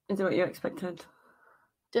 Is it what you expected?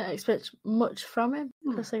 Didn't expect much from him,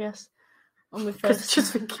 because I guess when we Because first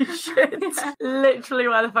just think he's shit. Literally,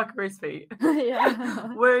 where the fuck are his feet?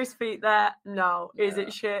 yeah. Were his feet there? No. Is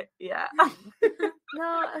it shit? Yeah. No,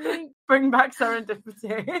 I think Bring back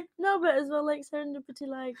Serendipity. no, but as well, like Serendipity,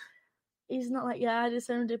 like he's not like, yeah, I did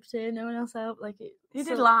Serendipity, no one else helped. Like He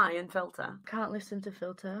did Lie and Filter. Can't listen to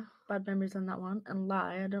Filter. Bad memories on that one, and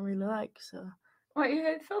Lie I don't really like. So What, you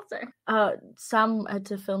hate Filter? Sam had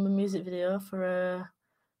to film a music video for a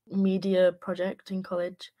media project in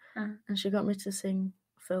college, and she got me to sing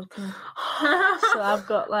Filter. So I've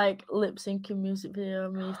got like lip syncing music video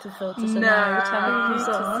of me to Filter. So now every time I need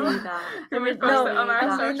to see that. Can we post it on our I'm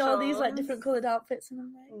socials? doing all these like different coloured outfits, and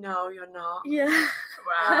I'm like, No, you're not. yeah.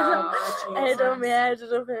 Wow. I had on my head, I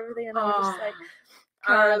did up everything, and I was just like,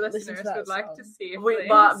 Our can't listen listeners to that would like song. to see it. Wait, please.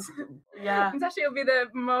 but yeah, It's actually, it'll be the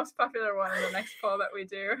most popular one in the next poll that we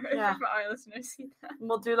do. Yeah. If our listeners see that.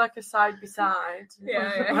 we'll do like a side by side.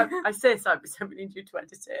 Yeah. I say side by side, we need you to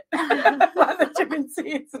edit it. Like the Jimin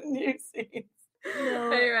scenes and new scenes.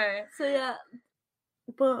 No. Anyway. So yeah,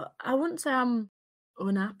 but I wouldn't say I'm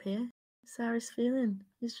unhappy. Sarah's feeling.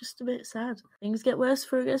 He's just a bit sad. Things get worse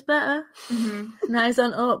before it gets better. Now he's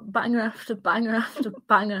on up, banger after banger after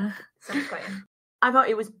banger. Exactly. I thought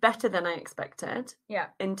it was better than I expected. Yeah.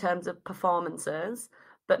 In terms of performances,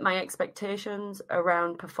 but my expectations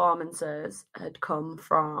around performances had come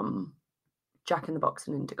from Jack in the Box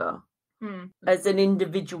and Indigo. As an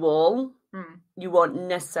individual, you won't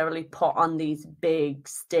necessarily put on these big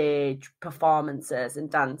stage performances and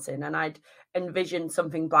dancing, and I'd envision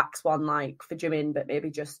something Black Swan like for Jimin, but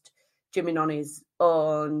maybe just Jimin on his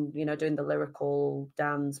own, you know, doing the lyrical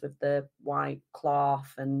dance with the white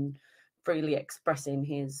cloth and freely expressing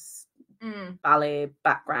his ballet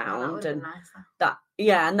background, and nice.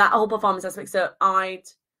 and that whole performance aspect. So I'd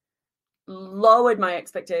lowered my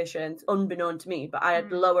expectations, unbeknown to me, but I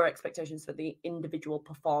had lower expectations for the individual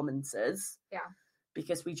performances. Yeah,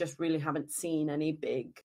 because we just really haven't seen any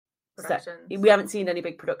big productions. We haven't seen any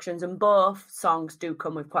big productions, and both songs do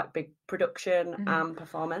come with quite big production and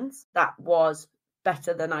performance. That was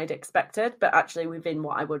better than I'd expected, but actually within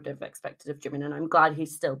what I would have expected of Jimin, and I'm glad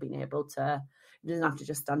he's still been able to. He doesn't have to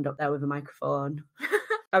just stand up there with a microphone.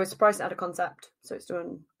 I was surprised it had a concept, so it's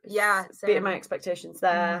beating my expectations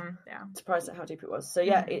there. Surprised at how deep it was. So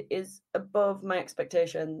yeah, it is above my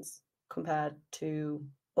expectations compared to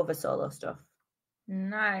other solo stuff.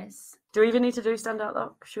 Nice. Do we even need to do standout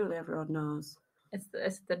though? Surely everyone knows.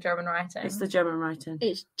 It's the German writing. It's the German writing.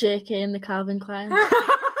 It's JK and the Calvin Klein.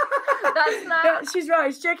 That's not. Yeah, she's right.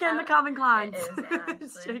 It's JK and the Calvin Klein. It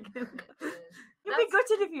is, It's JK. You'd That's- be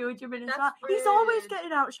gutted if you were Jimin as well. rude. He's always getting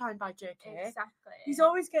outshined by JK. Exactly. He's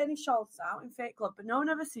always getting his shoulders out in Fake Love, but no one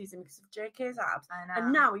ever sees him because of JK's abs. I know.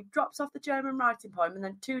 And now he drops off the German writing poem, and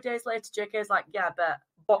then 2 days later, JK's like, yeah, but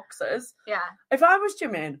boxers. Yeah. If I was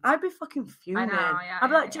Jimin, I'd be fucking fuming. yeah, I'd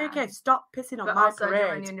be like, yeah. JK, stop pissing on But my also,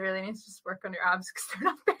 parade. you really need to just work on your abs because they're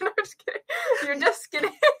not big. No, I'm just kidding. You're just kidding.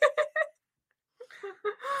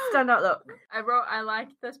 Stand out look. I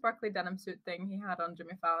liked the sparkly denim suit thing he had on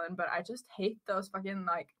Jimmy Fallon, but I just hate those fucking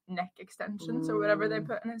like neck extensions or whatever they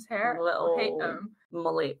put in his hair. Little I hate them.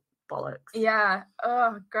 mullet bollocks. Yeah.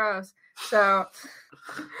 Oh, gross. So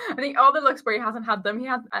I think all the looks where he hasn't had them,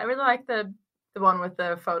 I really like the one with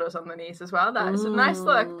the photos on the knees as well. That is a nice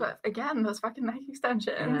look, but again, those fucking neck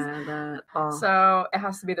extensions. Yeah, So it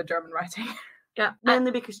has to be the German writing. Yeah,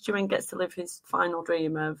 mainly because Jimin gets to live his final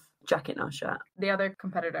dream of jacket, no shirt. The other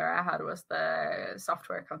competitor I had was the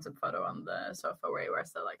software concept photo on the sofa where he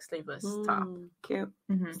wears the like sleeveless top. Cute.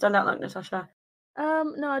 Stand out like Natasha.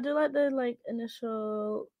 No, I do like the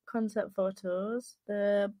initial concept photos.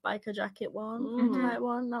 The biker jacket one, type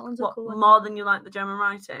one. That one's a cool one. More than you like the German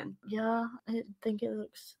writing? Yeah, I think it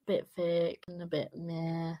looks a bit fake and a bit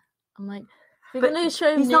meh. I'm like, if you're gonna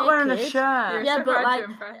show him he's not wearing a naked, shirt. yeah, so but hard like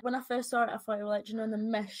to impress. when I first saw it, I thought it was like, do you know, the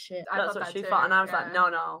mesh shit. That's what she thought, and I was like,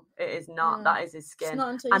 no, it is not. Yeah. That is his skin.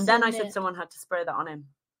 And then I said someone had to spray that on him.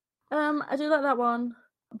 I do like that one,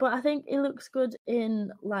 but I think it looks good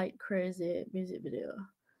in like Crazy music video,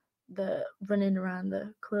 the running around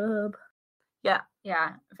the club. Yeah,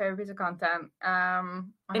 favorite piece of content.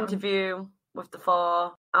 Interview with the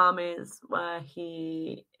 4 armies where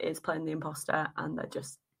he is playing the imposter, and they're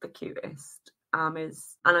just the cutest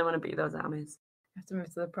armies, and I want to be those armies. I have to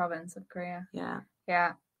move to the province of Korea.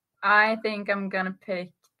 Yeah. I think I'm gonna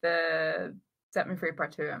pick the Set Me Free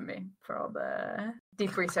Part 2 MV for all the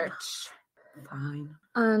deep research. Fine.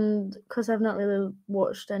 And because I've not really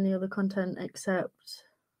watched any other content except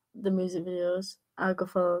the music videos, I'll go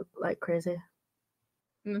for like Crazy.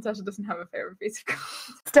 Natasha doesn't have a favorite piece of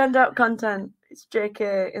content. Standout content. It's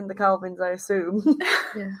JK in the Calvins, I assume.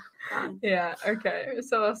 Yeah. Yeah, okay.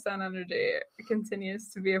 So Stan energy continues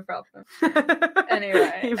to be a problem.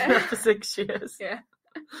 Anyway. You've been up for 6 years. Yeah.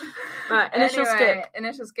 Right,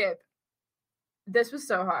 Initial skip. This was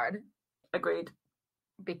so hard. Agreed.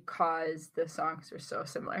 Because the songs were so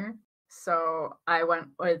similar. So I went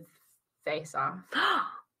with Face Off.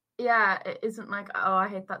 Yeah, it isn't like, oh, I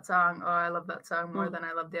hate that song. Oh, I love that song more than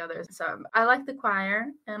I love the others. So I like the choir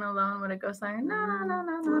and Alone when it goes like,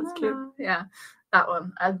 no. That's cute. Yeah, that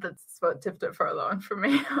one. That's what tipped it for Alone for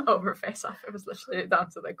me over Face Off. It was literally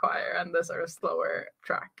down to the choir and the sort of slower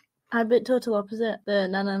track. I bit total opposite. The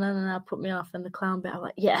na put me off, and the clown bit, I'm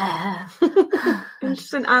like, yeah.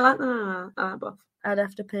 Interesting. I like the I like both. I'd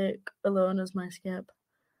have to pick Alone as my skip.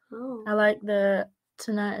 Oh. I like the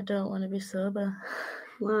Tonight I Don't Want to Be Sober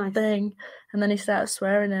thing. And then he starts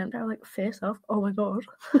swearing and I'm like, Face Off. Oh my god.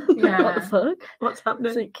 Yeah. What the fuck? What's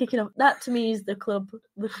happening? It's like kicking off. That to me is the club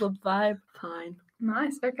vibe. Fine.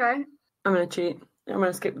 Nice, okay. I'm gonna cheat. I'm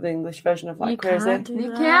gonna skip the English version of Like You Crazy. can't do You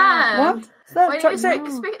that. can. What? Is that Wait, track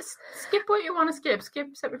 6? skip what you want to skip. Skip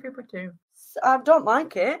Set Me Free Part 2. I don't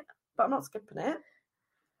like it, but I'm not skipping it.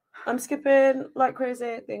 I'm skipping Like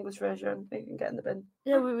Crazy, the English version. You can get in the bin.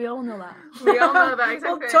 Yeah, we all know that. We all know that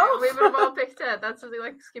exactly. tough. We would have all picked it. That's really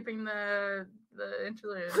like skipping the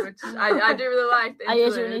interlude, which I do really like. The I interlude,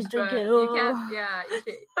 usually need to drink but it. You can't. Yeah, you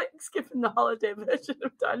can't. Like skipping the holiday version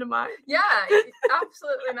of Dynamite. Yeah,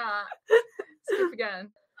 absolutely not. Skip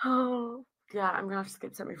again. Oh. Yeah, I'm gonna have to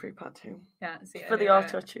skip Set Me Free Part 2. Yeah, see For the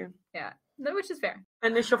auto-tune. Yeah, no, which is fair.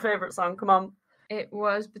 Initial favourite song, come on. It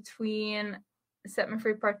was between Set Me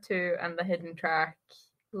Free Part 2 and the hidden track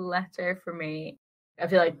Letter for me. I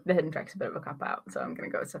feel like the hidden track's a bit of a cop out, so I'm gonna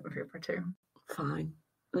go with Set Me Free Part 2. Fine.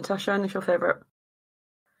 Natasha, initial favourite?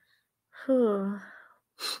 None.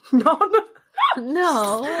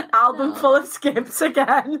 No. Album full of skips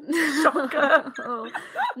again. Shocker.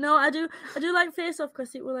 No, I do like Face Off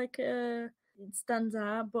because it will like it stands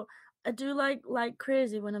out, but I do like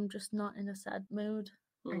Crazy when I'm just not in a sad mood.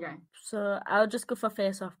 Okay. So I'll just go for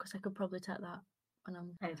Face Off because I could probably take that when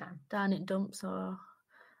I'm anytime down in dumps or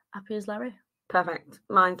happy as Larry. Perfect.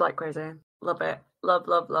 Mine's Like Crazy. Love it.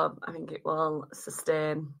 Love. I think it will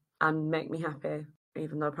sustain and make me happy,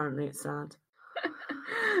 even though apparently it's sad.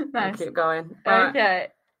 Nice. I'll keep going. Okay.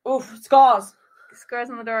 Oof, scores. Scores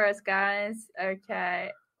on the doors, guys.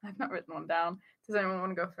 Okay. I've not written one down. Does anyone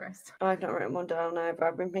want to go first? I've not written one down either.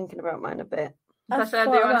 I've been thinking about mine a bit. Natasha,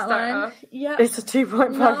 do you want to start off? Yeah. It's a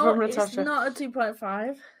 2.5 from Natasha. It's not a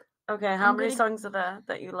 2.5. Okay, how many songs are there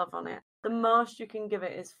that you love on it? The most you can give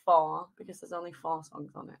it is 4 because there's only 4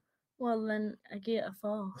 songs on it. Well, then I get a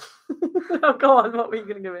 4. Oh, go on. What were you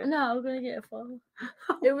going to give it? No, I'm going to get a 4.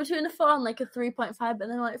 It was between a 4 and like a 3.5, but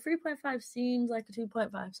then like 3.5 seems like a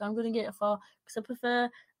 2.5, so I'm going to get a 4 because I prefer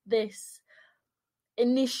this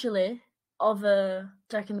initially over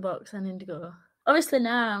Jack in the Box and Indigo. Obviously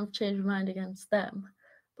now I've changed my mind against them,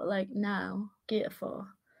 but like now, get a 4.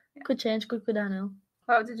 Yeah. Could change, could go downhill.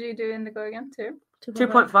 What did you do Indigo again, 2?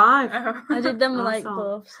 2.5. Oh. I did them like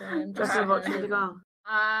both. So I'm just about Indigo.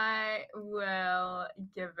 I will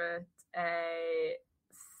give it a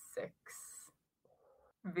 6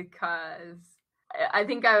 because I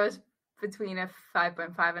think I was between a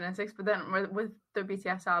 5.5 and a 6, but then with the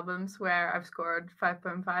BTS albums where I've scored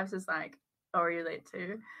 5.5s, it's like, oh, are you late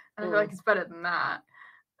too? And I feel like it's better than that.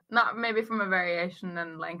 Not maybe from a variation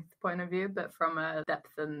and length point of view, but from a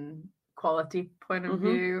depth and quality point of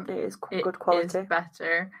view, it is good quality. It is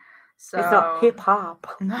better. So it's not hip hop.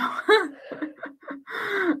 No.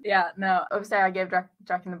 Yeah, no. Obviously, I gave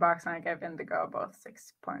Jack in the Box and I gave Indigo both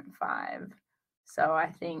 6.5. So I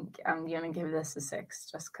think I'm gonna give this a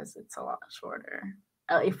 6 just because it's a lot shorter.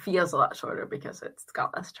 It feels a lot shorter because it's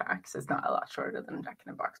got less tracks. It's not a lot shorter than Jack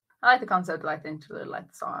in the Box. I like the concept, I like the interlude, I like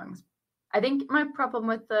the songs. I think my problem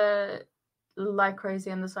with the Like Crazy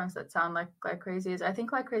and the songs that sound like Crazy is I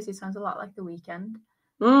think Like Crazy sounds a lot like The Weeknd.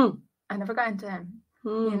 I never got into him.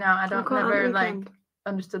 You know, I never like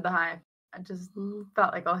understood the hype. I just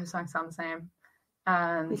felt like all his songs sound the same.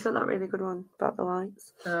 And you said that really good one about the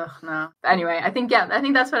lights. Ugh, no. Anyway, I think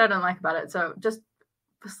that's what I don't like about it. So just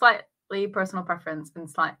slightly personal preference and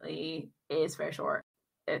slightly it is very short.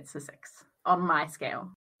 It's a 6 on my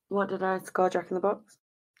scale. What did I score Jack in the Box?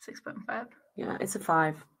 6.5. Yeah, it's a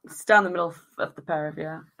 5. It's down the middle of the pair of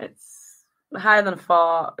you. It's higher than a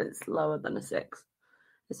 4. It's lower than a 6.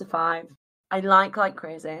 It's a 5. I like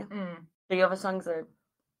Crazy. The other songs are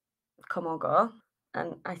Come or Go,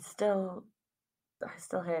 and I still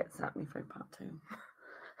hate Set Me Free Part 2.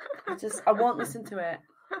 I won't listen to it.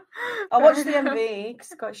 I watched the MV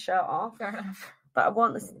because it got his shirt off. Fair enough. But I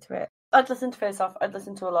won't listen to it. I'd listen to Face Off. I'd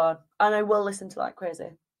listen to Alone, and I will listen to Like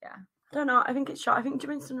Crazy. Yeah. I don't know. I think it's short. I think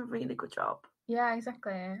Jimin's done a really good job. Yeah,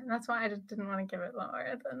 exactly. That's why I just didn't want to give it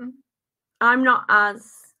lower than. I'm not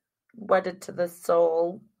as wedded to the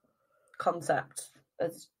soul concept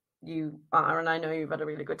as you are, and I know you've had a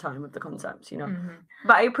really good time with the concept, you know.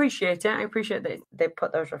 But I appreciate it. I appreciate that they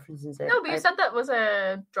put those references in. No, but you said that was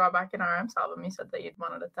a drawback in RM's album. You said that you'd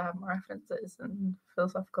wanted it to have more references and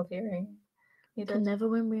philosophical theory. You can never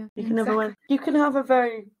win, Ria. You can never win. You can have a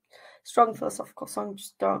very strong philosophical song,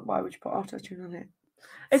 just don't. Why would you put autotune on it?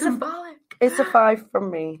 It's symbolic. It's a 5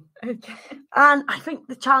 from me. Okay. And I think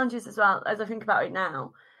the challenges as well, as I think about it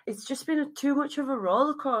now, it's just been too much of a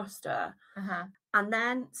roller coaster. And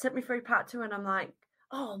then Set Me Free Part 2, and I'm like,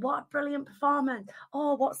 oh, what a brilliant performance.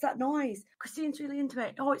 Oh, what's that noise? Christine's really into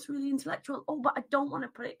it. Oh, it's really intellectual. Oh, but I don't want to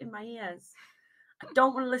put it in my ears. I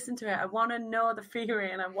don't want to listen to it. I want to know the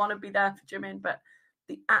theory and I want to be there for Jimin, but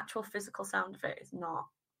the actual physical sound of it is not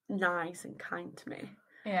nice and kind to me.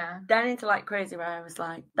 Yeah. Then into Like Crazy, where I was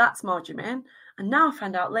like, that's more Jimin. And now I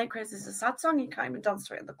found out Like Crazy is a sad song. You can't even dance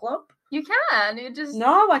to it in the club. You can. You just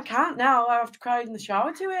No, I can't now. I have to cry in the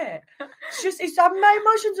shower to it. My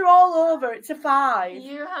emotions are all over. It's a 5.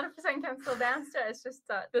 You 100% can still dance to it. It's just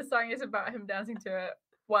that the song is about him dancing to it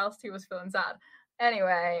whilst he was feeling sad.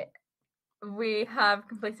 Anyway, we have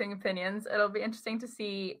conflicting opinions. It'll be interesting to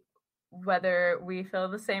see whether we feel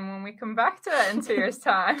the same when we come back to it in 2 years'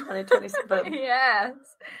 time. 2027. Yes.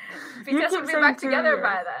 Because we'll be back together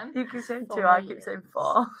by then. You keep saying 2, I keep saying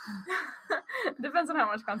 4. Depends on how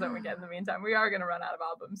much content we get in the meantime. We are going to run out of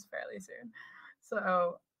albums fairly soon.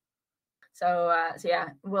 So yeah,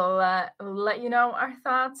 we'll let you know our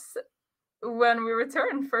thoughts when we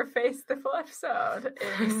return for Face the Full episode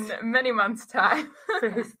in many months' time.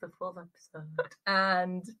 Face the Full episode.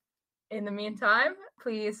 And in the meantime,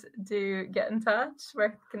 please do get in touch.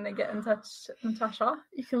 Where can they get in touch, Natasha?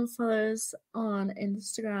 You can follow us on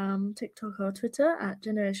Instagram, TikTok, or Twitter at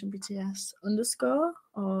GenerationBTS_,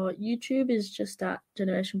 or YouTube is just at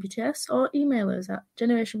GenerationBTS, or email us at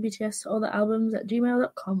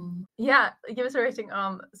GenerationBTS@gmail.com. Yeah, give us a rating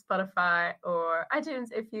on Spotify or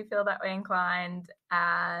iTunes if you feel that way inclined,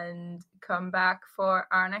 and come back for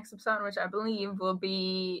our next episode, which I believe will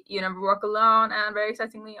be You Never Walk Alone, and very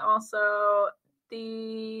excitingly also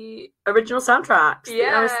the original soundtracks,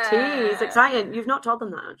 yeah. The OSTs. Exciting. You've not told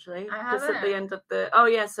them that, actually. I Just haven't. at the end of the... Oh,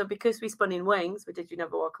 yeah, so because we spun in Wings, we did You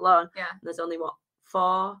Never Walk Alone. Yeah. There's only,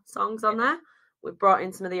 4 songs on there? We brought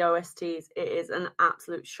in some of the OSTs. It is an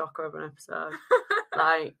absolute shocker of an episode.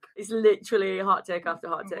 Like, it's literally hot take after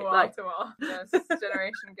hot take. Wall Like, to wall. Those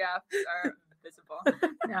generation gaps are visible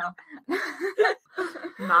now.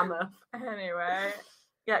 mammoth. Anyway.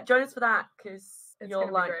 Yeah, join us for that, because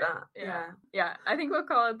you'll like great. that. Yeah. I think we'll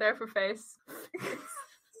call it there for Face.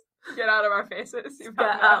 Get out of our faces. Get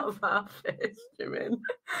out of our face, Jimin.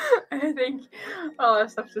 I think all I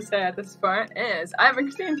have to say at this point is I've been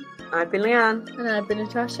Christine. I've been Leanne. And I've been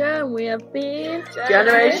Natasha, and we have been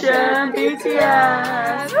Generation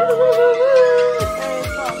BTS.